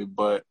family,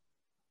 but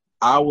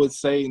I would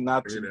say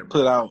not to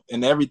put out,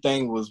 and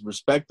everything was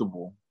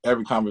respectable.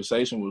 Every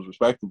conversation was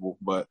respectable,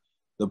 but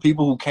the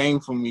people who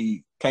came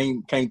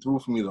through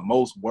for me the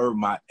most were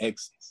my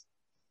exes.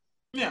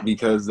 Yeah.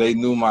 Because they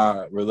knew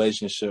my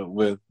relationship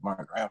with my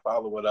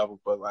grandfather, whatever.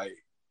 But like,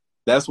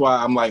 that's why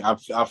I'm like,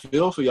 I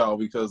feel for y'all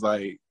because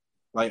like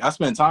I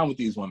spend time with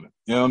these women.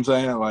 You know what I'm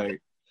saying?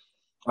 Like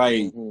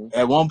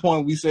at one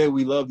point we said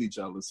we loved each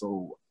other.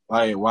 So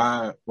like,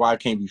 why I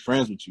can't be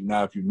friends with you?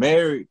 Now, if you're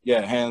married,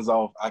 yeah, hands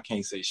off. I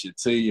can't say shit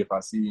to you. If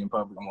I see you in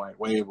public, I'm like,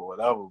 wave or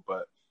whatever.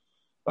 But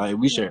like,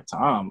 we share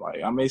time.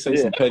 Like, I may say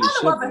some petty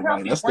shit, but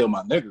like, that's still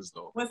my niggas,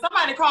 though. When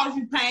somebody calls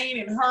you pain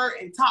and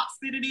hurt and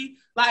toxicity,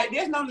 like,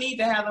 there's no need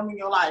to have them in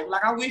your life.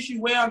 Like, I wish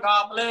you well,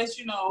 God bless,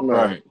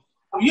 Right.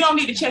 You don't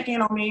need to check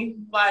in on me.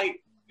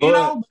 Like,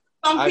 some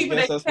people.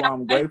 I guess that's why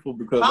I'm grateful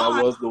because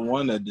I was the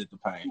one that did the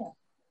pain.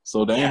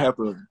 So they ain't have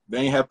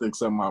to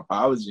accept my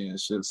apology and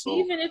shit. So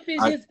even if it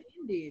just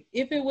ended,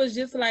 if it was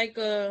just like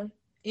a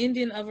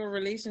ending of a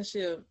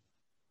relationship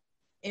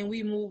and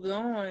we moved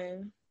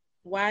on,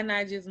 why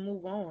not just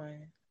move on?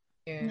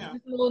 Yeah.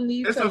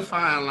 It's a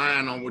fine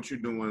line on what you're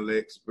doing,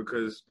 Lex,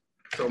 because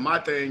so my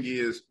thing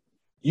is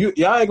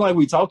y'all act like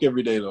we talk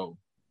every day though.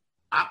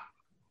 I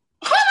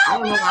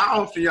don't know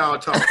how often y'all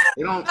talk.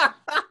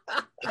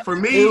 For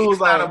me, it was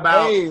like,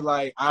 about, hey,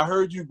 like I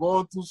heard you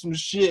going through some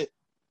shit.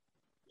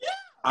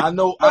 I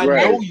know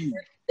you. You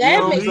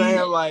know what I'm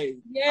saying? Like,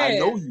 I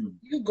know you.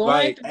 You going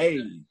like, through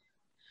hey.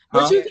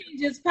 But you can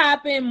just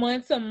pop in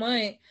month to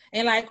month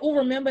and like, oh,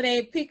 remember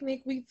that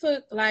picnic we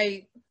took?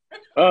 Like,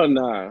 oh,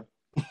 nah.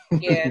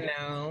 Yeah,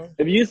 no.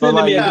 If you send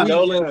me a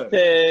condolence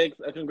text,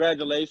 a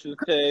congratulations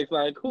text,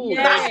 like, cool,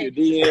 thank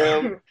you,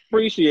 DM.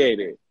 Appreciate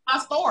it. My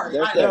story.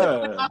 My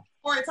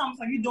story telling me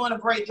like, you're doing a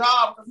great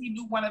job because he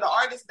knew one of the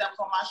artists that was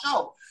on my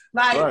show.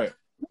 Like,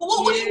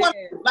 what do you want?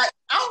 Like,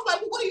 I was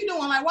like, what are you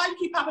doing? Like, why you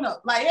keep popping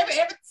up? Like, every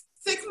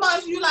 6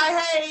 months, you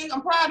like, hey,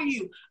 I'm proud of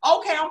you.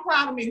 Okay, I'm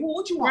proud of me.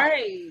 What you want?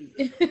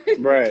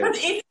 Right.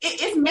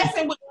 It's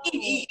messing with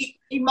me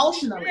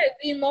emotionally.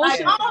 Yeah,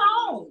 emotionally. Like, go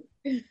on.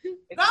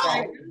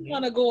 I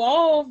want to go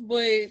off,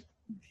 but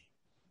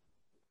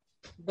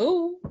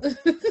boo.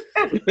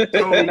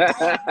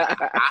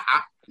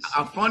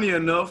 So, funny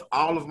enough,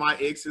 all of my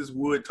exes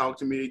would talk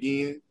to me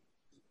again,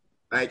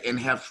 like, and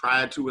have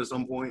tried to at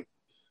some point.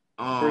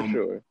 For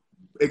sure.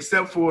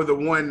 Except for the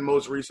one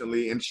most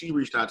recently, and she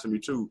reached out to me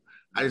too.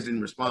 I just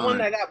didn't respond. The one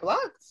that got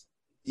blocked?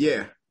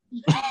 Yeah.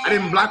 I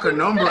didn't block her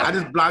number. I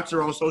just blocked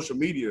her on social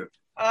media.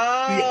 See,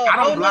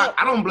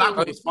 I don't block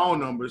people's phone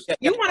numbers.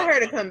 You want her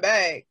to come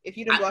back if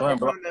you don't block her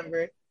phone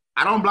number.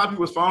 I don't block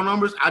people's phone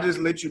numbers. I just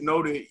let you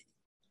know that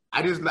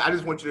I just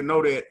want you to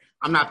know that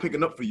I'm not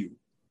picking up for you.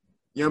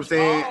 You know what I'm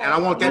saying? And I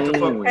want that to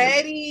fuck with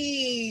petty.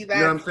 You know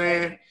what I'm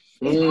saying?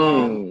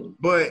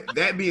 But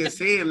that being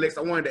said, Lex,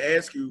 I wanted to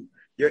ask you,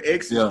 your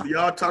exes, do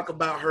y'all talk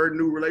about her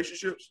new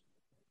relationships?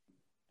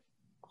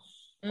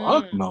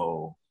 Fuck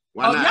no.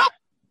 Why not?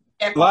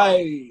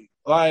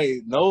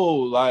 Like no,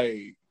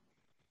 like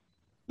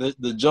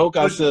the joke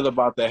I said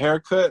about the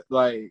haircut,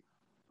 like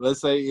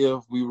let's say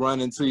if we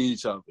run into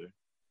each other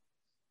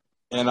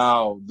and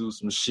I'll do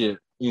some shit,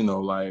 you know,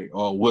 like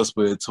or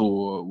whisper it to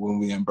her when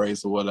we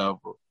embrace or whatever.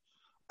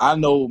 I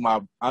know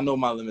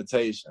my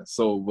limitations.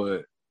 So,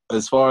 but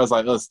as far as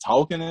like us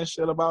talking and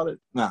shit about it,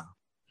 nah.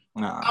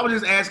 I was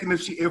just asking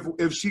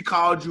if she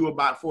called you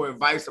for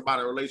advice about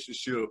a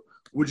relationship,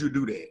 would you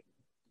do that?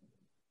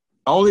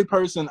 Only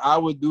person I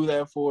would do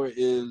that for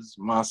is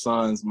my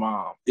son's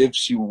mom, if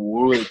she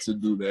were to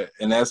do that.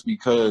 And that's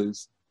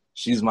because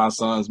she's my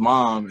son's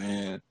mom,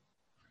 and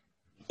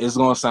it's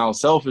going to sound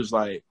selfish.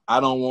 Like,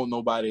 I don't want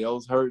nobody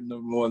else hurting her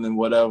more than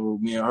whatever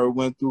me and her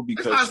went through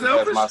because she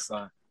has my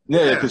son.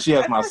 Yeah, because she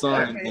has my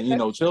son and, you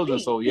know, children.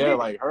 So, yeah,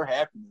 like, her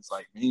happiness,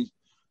 like,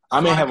 I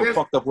may have a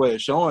fucked up way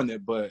of showing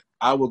it, but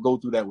I would go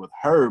through that with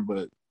her,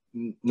 but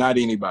not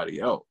anybody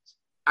else.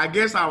 I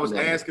guess I was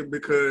asking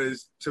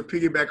because to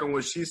piggyback on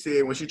what she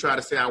said when she tried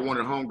to say I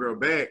wanted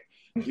homegirl back,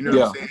 you know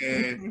what I'm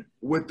saying,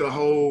 with the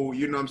whole,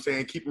 you know what I'm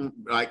saying, keeping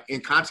like in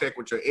contact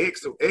with your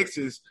exes, you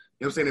know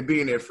what I'm saying, and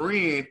being their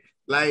friend.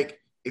 Like,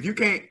 if you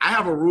can't, I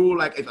have a rule,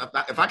 like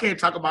if I can't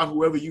talk about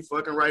whoever you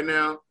fucking right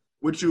now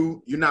with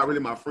you, you're not really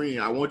my friend.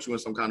 I want you in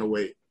some kind of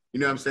way. You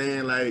know what I'm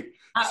saying? Like,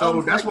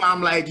 so that's why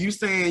I'm like, you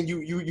saying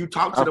you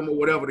talk to them or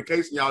whatever the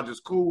case and y'all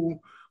just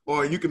cool,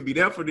 or you can be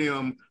there for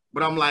them.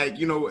 But I'm like,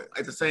 you know,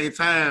 at the same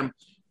time,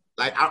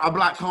 like I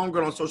blocked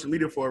homegirl on social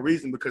media for a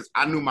reason because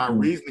I knew my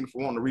reasoning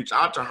for wanting to reach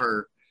out to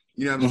her,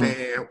 you know what I'm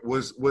saying,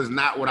 was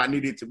not what I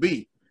needed to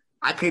be.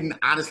 I couldn't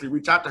honestly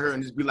reach out to her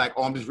and just be like,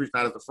 oh, I'm just reaching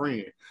out as a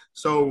friend.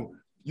 So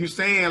you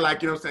saying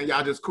like, you know what I'm saying,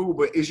 y'all just cool,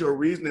 but is your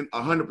reasoning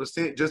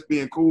 100% just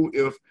being cool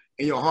if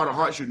in your heart of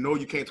hearts you know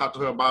you can't talk to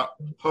her about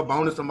her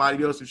boning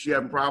somebody else if she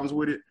having problems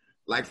with it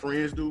like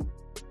friends do?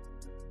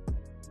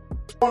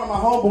 One of my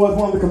homeboys,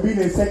 one of the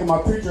comedians, taking my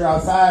picture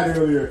outside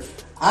earlier.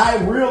 I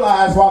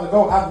realized while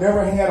ago I've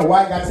never had a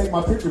white guy take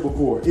my picture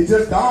before. It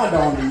just dawned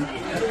on me.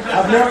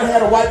 I've never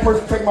had a white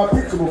person take my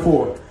picture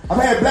before.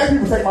 I've had black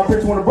people take my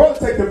picture. When a brother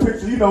take the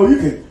picture, you know,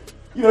 you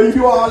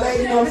do all that,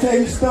 you know what I'm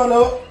saying? You stun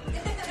up.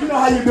 You know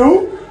how you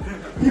do.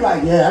 He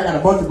like, yeah, I got a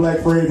bunch of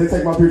black friends. They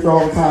take my picture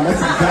all the time. That's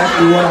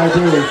exactly what I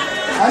do.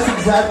 That's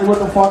exactly what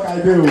the fuck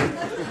I do.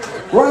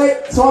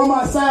 Right? So I'm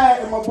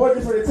outside and my boy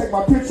gets ready to take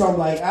my picture. I'm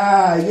like,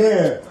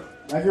 yeah.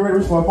 I get ready to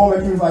reach my phone,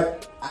 and he was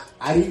like,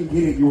 I didn't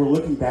get it. You were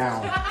looking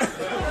down.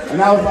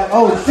 And I was like,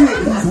 oh, shit,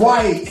 he's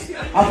white.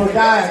 I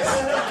forgot.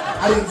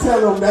 I didn't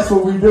tell him that's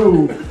what we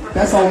do.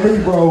 That's on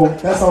me, bro.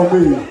 That's on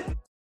me.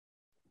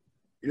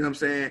 You know what I'm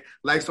saying?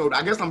 Like, so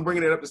I guess I'm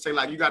bringing it up to say,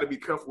 like, you got to be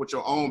careful with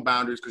your own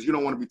boundaries because you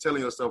don't want to be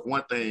telling yourself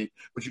one thing,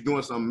 but you're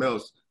doing something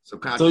else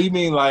subconsciously. So you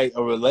mean like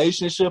a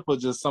relationship or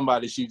just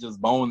somebody she just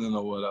boning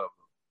or whatever?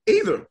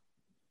 Either.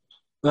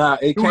 Nah,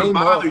 it do came it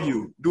bother up.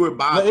 you? Do it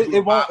bother?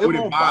 It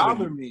won't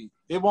bother me.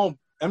 It won't.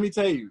 Let me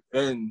tell you,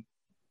 and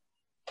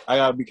I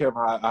gotta be careful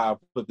how I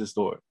put this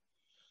story.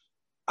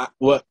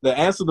 The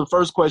answer to the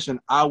first question,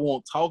 I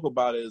won't talk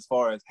about it as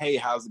far as, hey,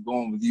 how's it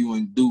going with you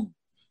and dude?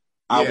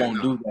 I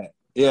won't do that.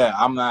 Yeah,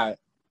 I'm not.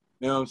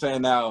 You know what I'm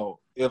saying? Now,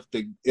 if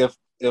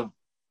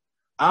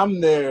I'm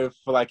there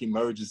for like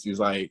emergencies,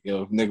 like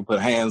if nigga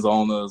put hands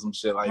on us, some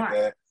shit like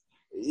that.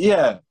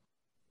 Yeah,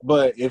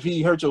 but if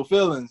he hurt your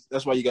feelings,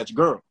 that's why you got your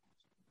girl.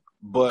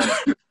 But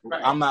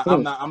I'm not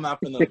gonna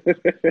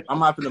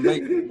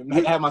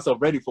have myself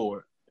ready for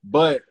it.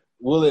 But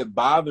will it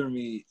bother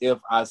me if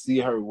I see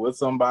her with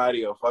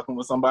somebody or fucking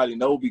with somebody?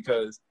 No,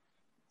 because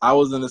I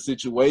was in a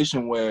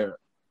situation where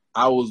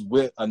I was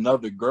with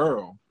another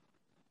girl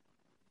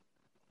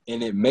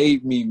and it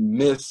made me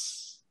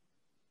miss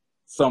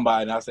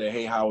somebody. And I said,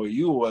 hey, how are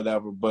you or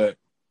whatever. But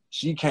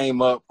she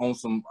came up on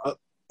some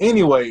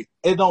anyway,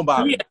 it don't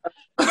bother me.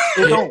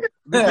 It don't.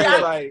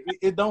 Like,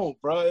 it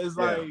don't, bro. It's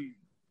like,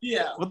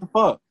 what the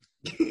fuck?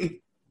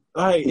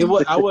 Like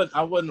I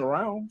wasn't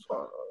around.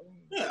 So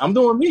I'm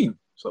doing me.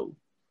 So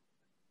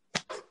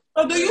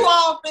do you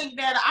all think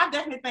that I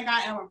definitely think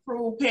I am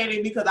improved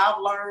petty because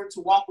I've learned to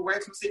walk away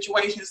from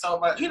situations. So,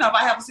 but you know, if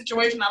I have a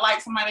situation I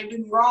like somebody do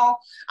me wrong,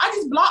 I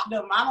just block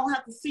them. I don't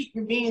have to seek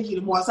revenge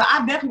anymore. So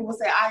I definitely would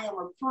say I am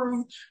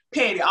improved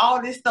petty.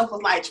 All this stuff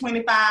was like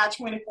 25,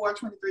 24,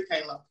 23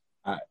 Kayla. All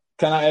right.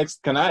 Can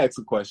I ask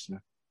a question?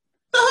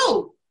 To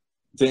who?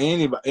 To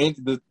anybody,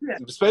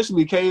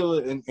 especially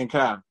Kayla and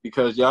Kyle,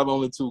 because y'all the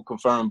only two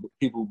confirmed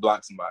people who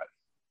block somebody.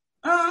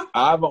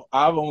 I've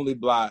only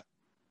blocked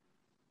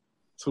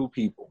 2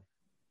 people,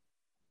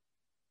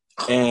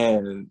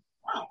 and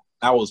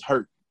I was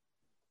hurt.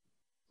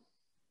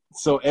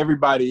 So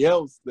everybody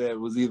else that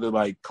was either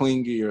like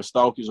clingy or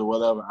stalkish or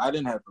whatever, I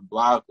didn't have to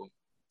block them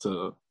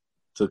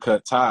to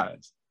cut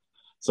ties.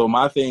 So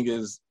my thing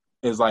is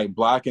like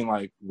blocking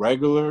like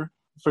regular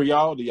for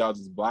y'all. Do y'all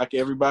just block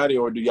everybody,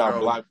 or do y'all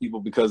block people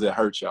because it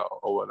hurts y'all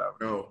or whatever?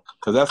 No,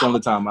 because that's the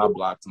only time I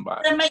block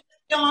somebody. It makes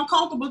me feel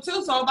uncomfortable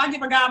too. So if I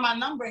give a guy my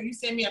number and you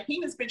send me a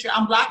penis picture,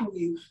 I'm blocking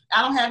you.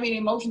 I don't have any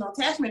emotional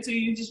attachment to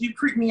you. You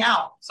creep me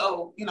out.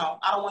 So I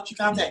don't want you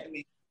contacting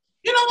me.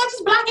 You know what?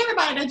 Just block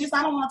everybody.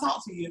 I don't want to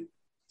talk to you.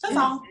 That's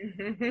all.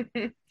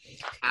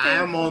 I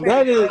am on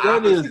that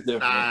the is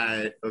different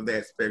side of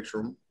that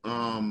spectrum.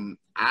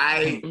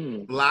 I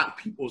block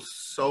people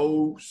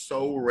so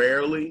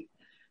rarely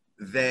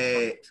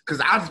that because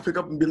I'll just pick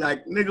up and be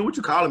like, "Nigga, what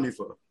you calling me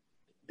for?"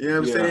 You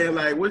know what I'm saying?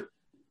 Like, what?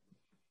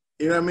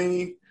 You know what I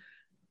mean?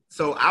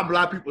 So I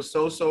block people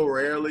so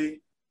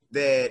rarely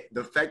that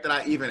the fact that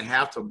I even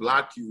have to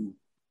block you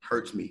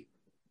hurts me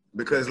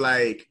because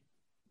like.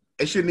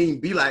 It shouldn't even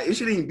be all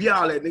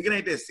that, nigga. It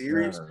ain't that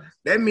serious.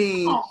 That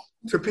means,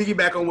 to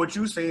piggyback on what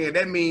you saying,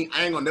 that means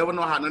I ain't gonna never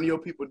know how none of your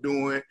people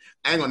doing.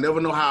 I ain't gonna never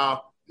know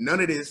how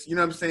none of this, you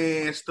know what I'm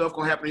saying, stuff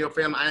gonna happen in your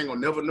family. I ain't gonna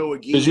never know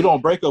again. Because you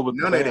don't break up with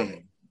none of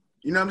that.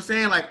 You know what I'm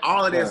saying? Like,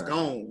 all of that's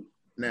gone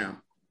now.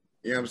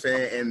 You know what I'm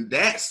saying? And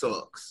that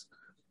sucks.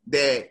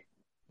 That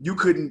you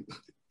couldn't,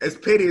 as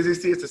petty as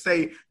it is to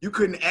say, you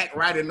couldn't act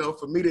right enough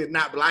for me to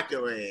not block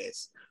your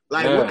ass.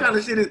 Like, what kind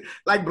of shit is,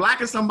 like,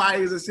 blocking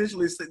somebody is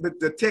essentially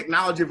the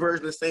technology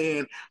version of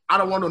saying, I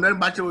don't want to know nothing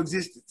about your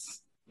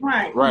existence.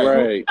 Right.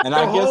 And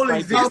I guess,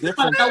 like, the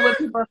difference... know what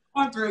people are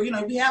going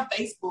through. We have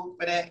Facebook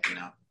for that,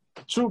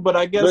 True, but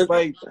I guess,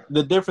 like,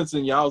 the difference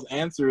in y'all's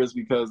answer is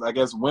because, I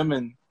guess,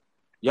 women,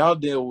 y'all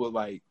deal with,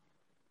 like,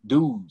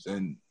 dudes,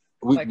 and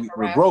we're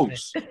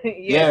gross. Like,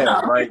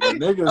 a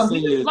nigga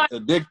send you a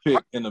dick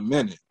pic in a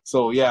minute.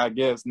 So, I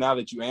guess, now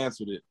that you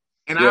answered it.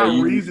 And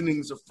our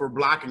reasonings for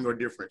blocking are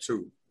different,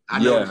 too. I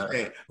know what you're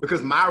saying.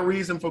 Because my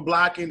reason for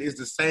blocking is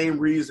the same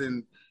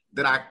reason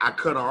that I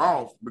cut her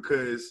off.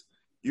 Because,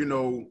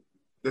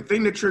 the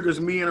thing that triggers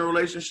me in a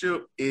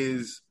relationship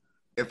is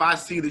if I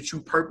see that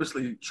you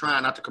purposely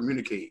trying not to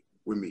communicate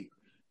with me.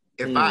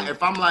 If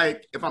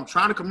I'm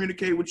trying to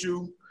communicate with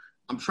you,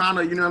 I'm trying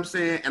to, you know what I'm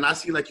saying? And I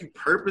see like you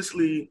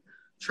purposely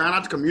trying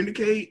not to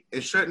communicate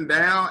and shutting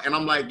down. And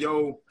I'm like,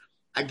 yo,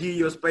 I give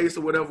you a space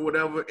or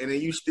whatever. And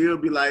then you still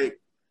be like,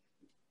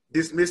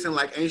 dismissing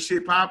like ain't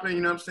shit popping,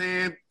 you know what I'm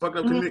saying? Fuck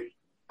up And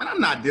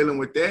I'm not dealing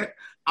with that.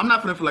 I'm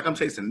not gonna feel like I'm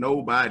chasing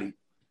nobody.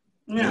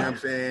 You know what I'm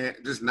saying?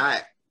 Just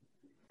not.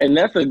 And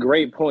that's a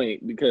great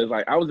point because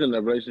like I was in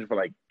a relationship for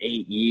like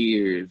 8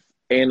 years.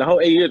 And the whole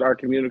 8 years our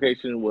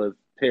communication was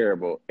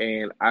terrible.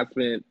 And I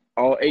spent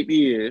all 8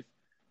 years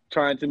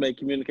trying to make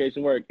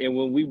communication work. And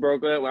when we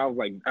broke up, I was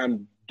like,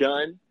 I'm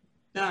done.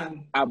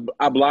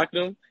 I blocked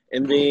him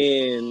and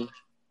then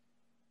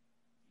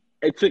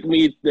it took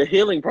me the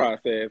healing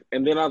process,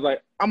 and then I was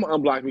like, I'm gonna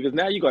unblock because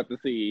now you got to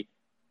see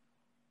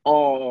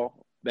all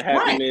the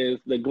happiness,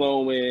 the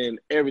glowing,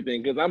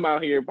 everything. Because I'm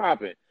out here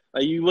popping.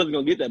 Like you wasn't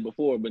gonna get that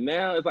before, but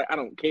now it's like I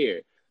don't care.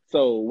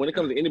 So when it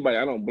comes to anybody,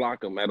 I don't block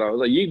them at all.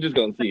 It's like you just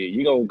gonna see it.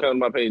 You gonna come to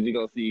my page, you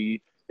gonna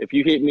see if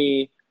you hit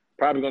me.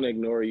 Probably gonna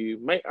ignore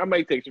you. I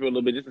might text you for a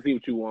little bit just to see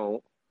what you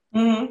want.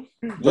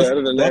 But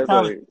other than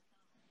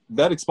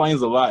that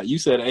explains a lot. You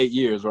said 8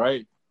 years,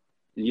 right?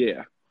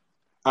 Yeah.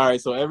 All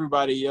right, so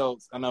everybody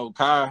else, I know,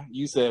 Kai,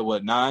 you said,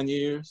 9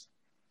 years?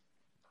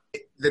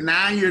 The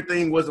 9-year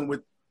thing wasn't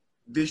with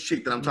this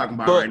chick that I'm talking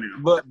about right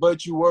now.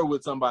 But you were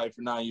with somebody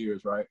for 9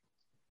 years, right?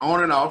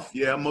 On and off,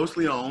 yeah,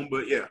 mostly on,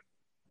 but yeah.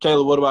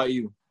 Kayla, what about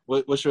you?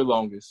 What's your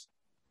longest?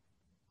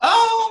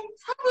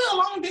 Probably a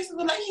long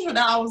distance relationship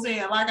that I was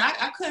in. Like,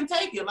 I couldn't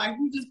take it. Like,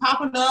 you just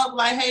popping up,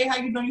 like, hey, how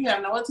you doing? You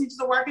have no teachers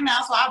are working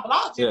out, so I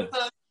blocked you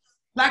because,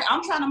 like,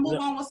 I'm trying to move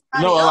on with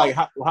somebody else.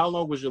 Like, how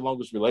long was your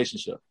longest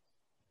relationship?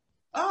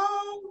 It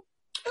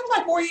was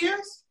like 4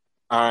 years.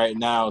 All right,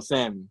 now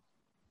Sammy,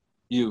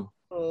 you.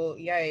 Oh,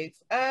 yikes.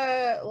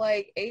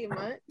 Like 8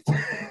 months.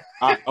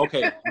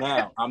 Okay,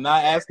 now I'm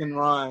not asking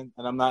Ron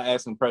and I'm not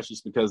asking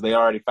Precious because they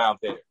already found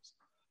theirs.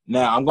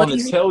 Now I'm going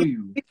to tell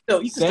you,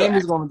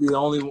 Sammy's going to be the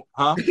only one.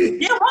 Huh?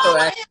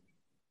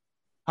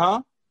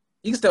 Huh?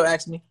 You can still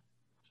ask me.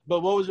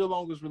 But what was your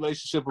longest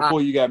relationship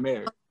before you got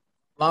married?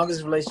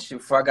 Longest relationship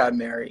before I got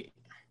married.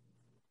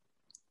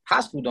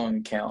 High school don't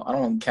even count. I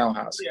don't even count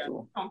high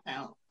school. Yeah, don't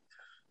count.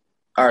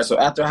 All right, so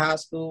after high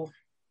school?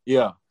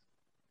 Yeah.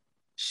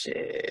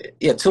 Shit.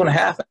 Yeah, 2.5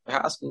 after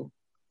high school.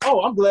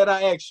 Oh, I'm glad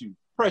I asked you.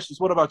 Precious,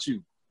 what about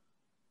you?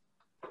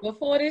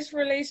 Before this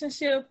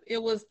relationship,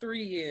 it was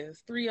 3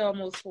 years.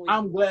 Almost 4 years.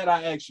 I'm glad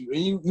I asked you.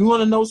 And you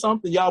want to know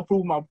something? Y'all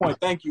proved my point.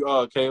 Thank you,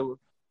 Kayla.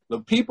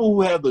 The people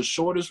who have the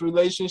shortest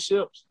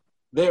relationships,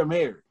 they're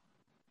married.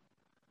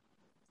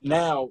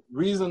 Now,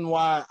 reason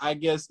why I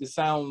guess it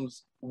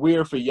sounds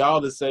weird for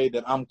y'all to say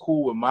that I'm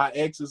cool with my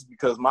exes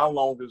because my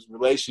longest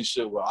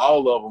relationship with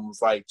all of them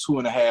was like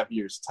 2.5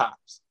 years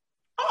tops.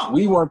 Oh.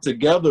 We weren't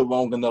together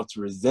long enough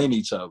to resent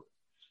each other.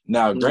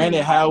 Now,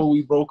 granted, how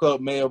we broke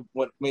up may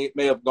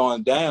have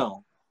gone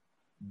down,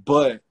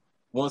 but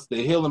once the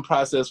healing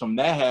process from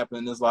that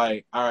happened, it's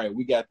like, all right,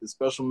 we got the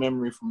special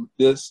memory from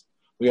this.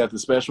 We got the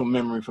special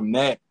memory from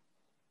that.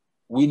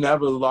 We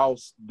never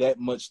lost that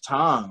much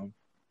time.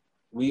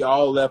 We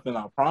all left in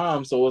our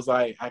prime. So it's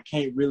like, I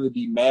can't really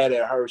be mad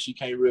at her. She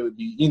can't really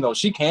be,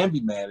 she can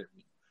be mad at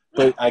me.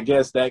 But I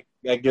guess that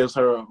gives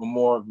her a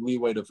more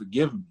leeway to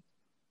forgive me.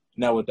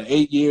 Now with the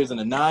 8 years and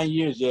the 9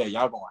 years, yeah,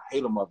 y'all gonna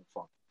hate a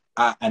motherfucker.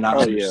 I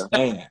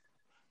understand. Yeah.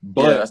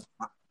 But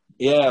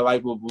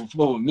like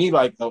with me,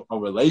 like a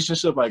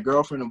relationship, like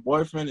girlfriend and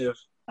boyfriend, if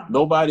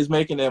nobody's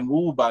making that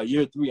move by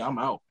year 3, I'm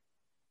out.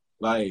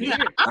 Like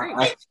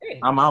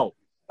I'm out.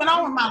 But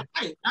on with my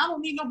life. I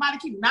don't need nobody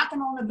keep knocking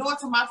on the door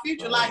to my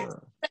future like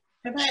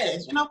the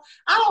past.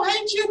 I don't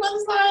hate you, but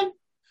it's like,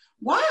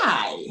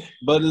 why?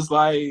 But it's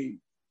like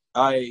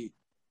I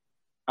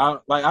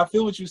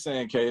feel what you're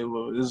saying,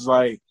 Kayla. It's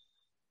like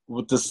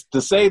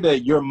to say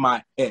that you're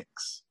my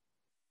ex,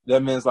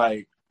 that means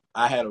like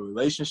I had a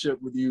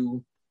relationship with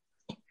you,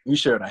 we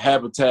shared a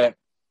habitat,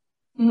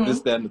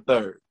 this, that, and the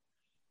third.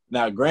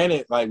 Now,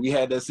 granted, like we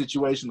had that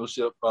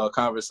situationship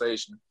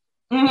conversation.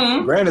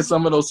 Granted,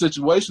 some of those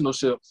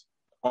situationships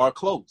are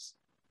close,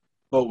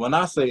 but when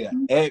I say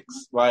an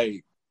ex,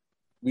 like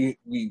we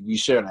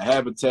shared a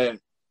habitat.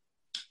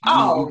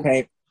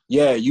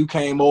 You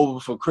came over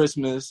for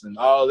Christmas and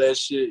all that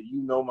shit.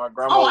 My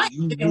grandma. I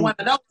ain't been one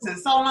of those in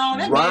so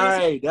long.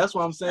 Right, that's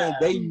what I'm saying.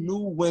 They knew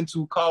when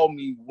to call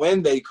me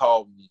when they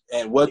called me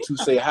and what to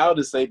say, how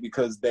to say,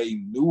 because they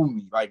knew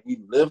me. Like we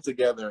lived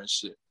together and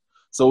shit.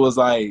 So it's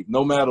like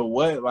no matter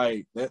what,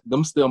 like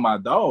them still my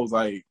dogs.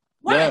 Like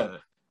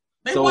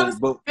They want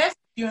to invest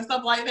in you and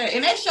stuff like that.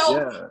 And that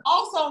shows,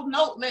 also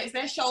note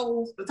that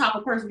shows the type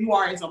of person you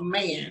are as a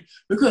man.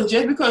 Because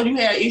just because you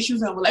had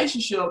issues in a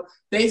relationship,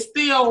 they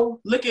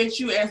still look at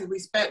you as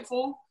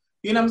respectful.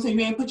 You know what I'm saying?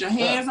 You ain't put your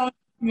hands on them,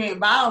 you ain't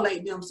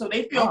violate them. So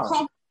they feel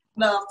comfortable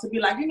enough to be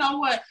like, you know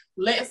what?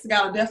 Lex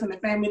got a death in the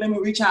family. Let me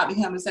reach out to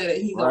him and say that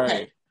he's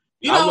okay.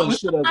 I wasn't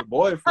shit as a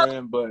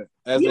boyfriend, but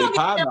as a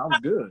partner,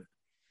 I'm good.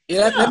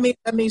 Yeah,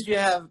 that means you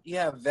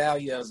have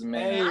value as a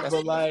man.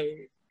 But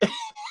like,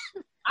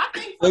 I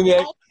think for the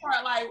most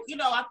part, I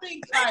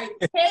think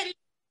petty.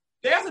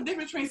 There's a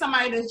difference between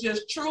somebody that's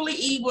just truly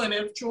evil and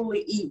that's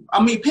truly evil.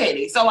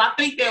 Petty. So I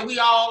think that we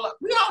all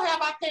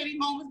have our petty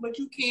moments, but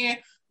you can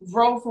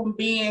grow from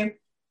being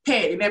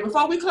petty. Now,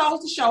 before we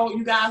close the show,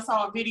 you guys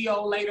saw a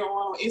video later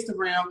on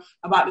Instagram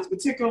about this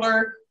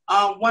particular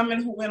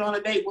woman who went on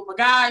a date with a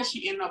guy.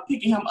 She ended up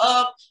picking him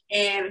up,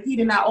 and he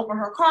did not open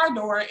her car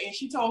door, and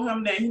she told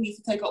him that he needs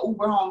to take an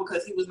Uber home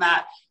because he was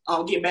not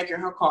getting back in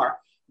her car.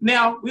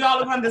 Now, we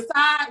all are going to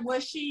decide,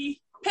 was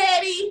she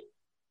petty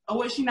or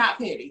was she not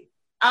petty?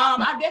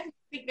 I definitely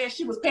think that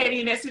she was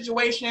petty in that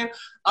situation,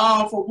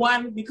 for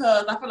one,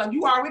 because I feel like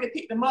you already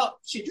picked him up.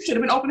 Shit, you should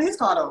have been opening his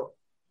car, though.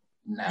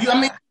 Nah.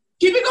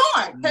 Keep it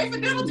going. Pay for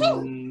dinner,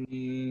 too.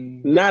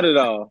 Not at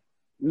all.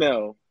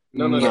 No. I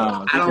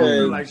don't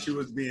feel like she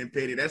was being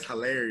petty. That's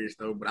hilarious,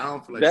 though, but I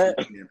don't feel like she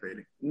was being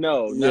petty.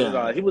 No, not at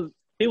all.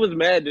 He was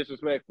mad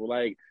disrespectful.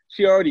 Like,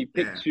 she already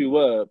picked you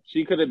up.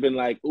 She could have been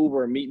like,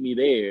 Uber, meet me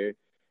there.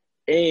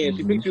 And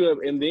she picked you up,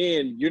 and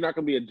then you're not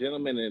gonna be a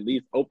gentleman and at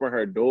least open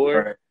her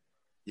door. Right.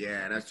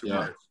 Yeah, that's too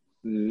much.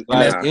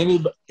 Like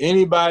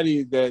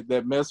anybody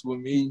that mess with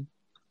me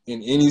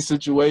in any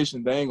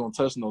situation, they ain't gonna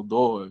touch no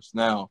doors.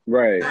 Now,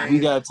 we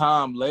got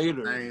time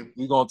later.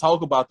 We gonna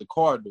talk about the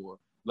car door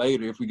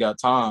later if we got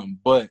time.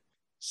 But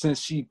since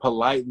she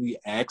politely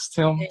asked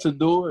him to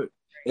do it,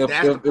 if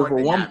a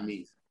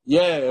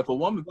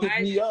woman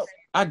picked me up,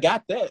 I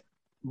got that.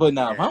 But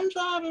now, if I'm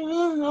driving,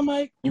 I'm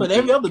like, but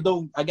every other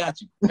door, I got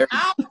you.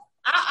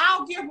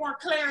 I'll give more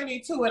clarity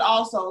to it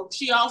also.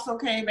 She also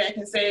came back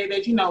and said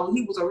that, he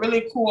was a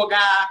really cool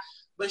guy,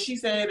 but she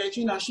said that,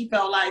 she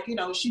felt like,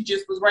 she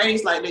just was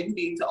raised like that. You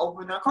need to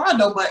open her car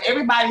door, but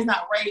everybody's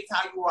not raised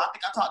how you are. I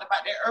think I talked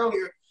about that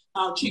earlier.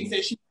 Chick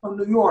said she's from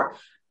New York.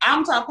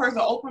 I'm the type of person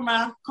to open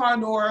my car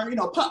door,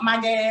 pump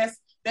my gas.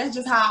 That's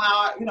just how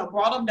I,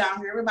 brought up down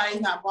here. Everybody's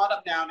not brought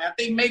up down there. I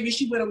think maybe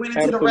she would have went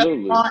into the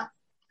restaurant.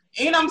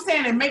 You know what I'm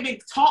saying? And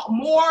maybe talk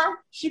more.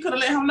 She could have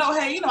let him know,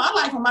 hey, I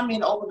like for my man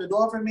to open the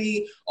door for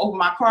me, open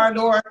my car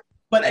door.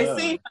 But it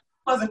seemed like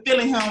she wasn't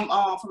feeling him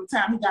from the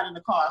time he got in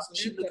the car. So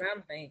that's what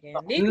I'm thinking.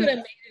 They could have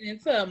made it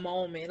into a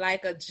moment,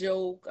 like a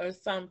joke or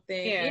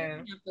something. Yeah. You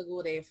didn't have to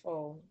go there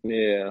for.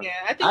 Yeah.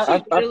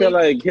 I feel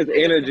like his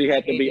energy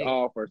had to be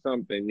off or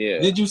something.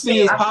 Yeah. Did you see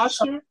his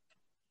posture?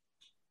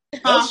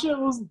 That shit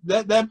was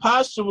that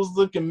posture was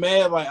looking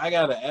mad. Like I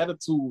got an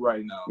attitude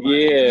right now.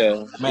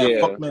 Like,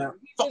 fuck her.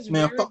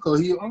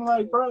 I'm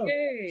like, bro,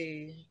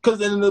 because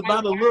then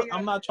about the look,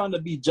 I'm not trying to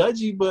be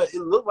judgy, but it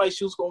looked like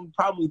she was gonna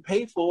probably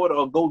pay for it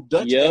or go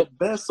Dutch at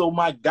best. So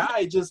my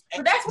guy just.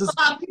 But that's what a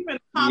lot of people in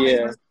the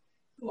comments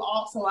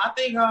also. I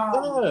think, I'm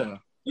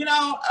the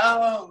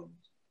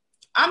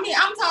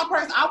type of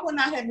person I would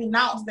not have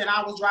announced that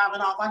I was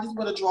driving off. I just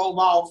would have drove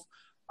off.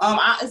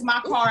 It's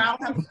my car. I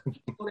don't have to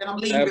that I'm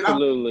leaving.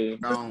 Absolutely.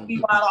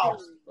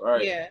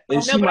 Right. Yeah.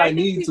 And she might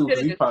need to.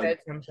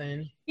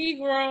 He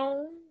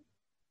grown.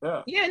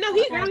 Yeah, no,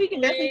 he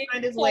can definitely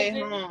find his way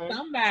home.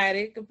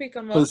 Somebody could pick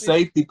him up. For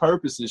safety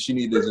purposes, she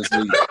needed to just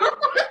leave.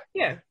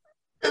 Yeah.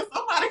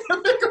 Somebody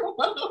can pick him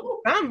up.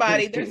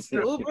 Somebody. There's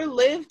Uber,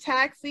 Lyft,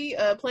 taxi,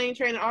 plane,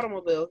 train, and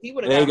automobile. He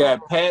would have. They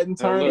got patent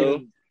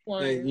turning,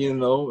 you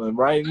know, and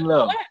right and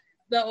left.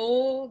 The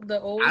old.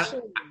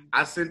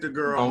 I sent the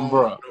girl on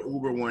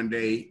Uber one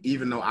day,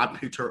 even though I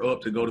picked her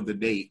up to go to the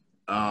date,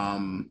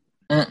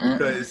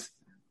 because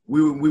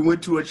we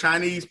went to a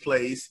Chinese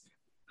place.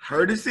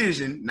 Her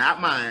decision,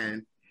 not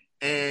mine.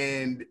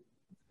 And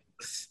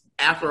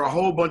after a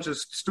whole bunch of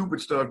stupid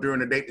stuff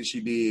during the date that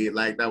she did,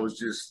 like that was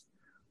just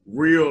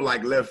real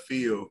like left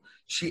field.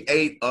 She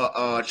ate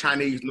a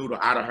Chinese noodle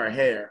out of her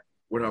hair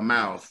with her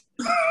mouth.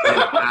 And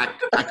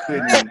I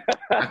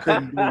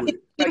couldn't do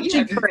it. So you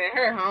had to send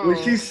her home.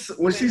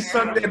 When she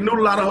sucked that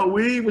noodle out of her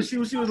weave, when she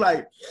was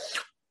like,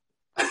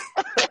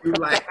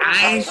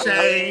 I ain't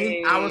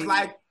Shane. I was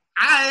like,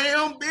 I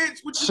am,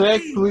 bitch. What you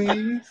check,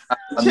 mean?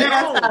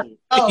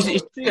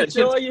 Please. She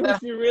show you who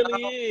she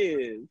really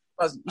is.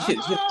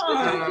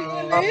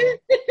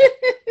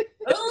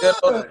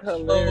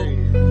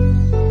 Hilarious.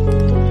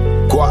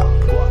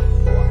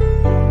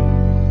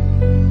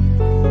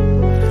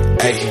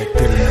 Hey,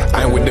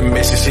 I ain't with the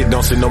message shit.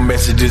 Don't send no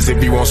messages.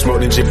 If you want smoke,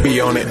 then just be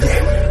on it.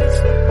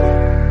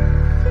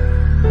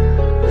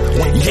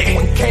 Yeah,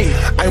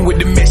 I ain't with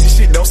the message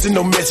shit, don't send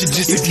no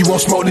messages. If you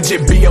want smoke, then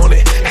just be on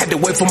it. Had to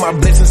wait for my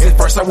blessings. At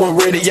first I wasn't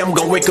ready, I'm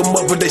gonna wake them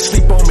up, but they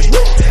sleep on me.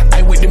 I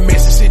ain't with the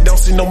message shit, don't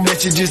send no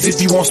messages.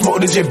 If you want smoke,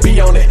 then just be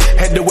on it.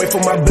 Had to wait for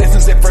my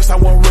blessings. At first I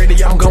wasn't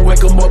ready, I'm gonna wake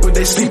them up, but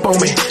they sleep on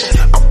me.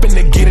 I'm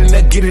finna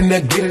get in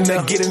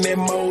that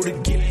mode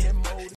again.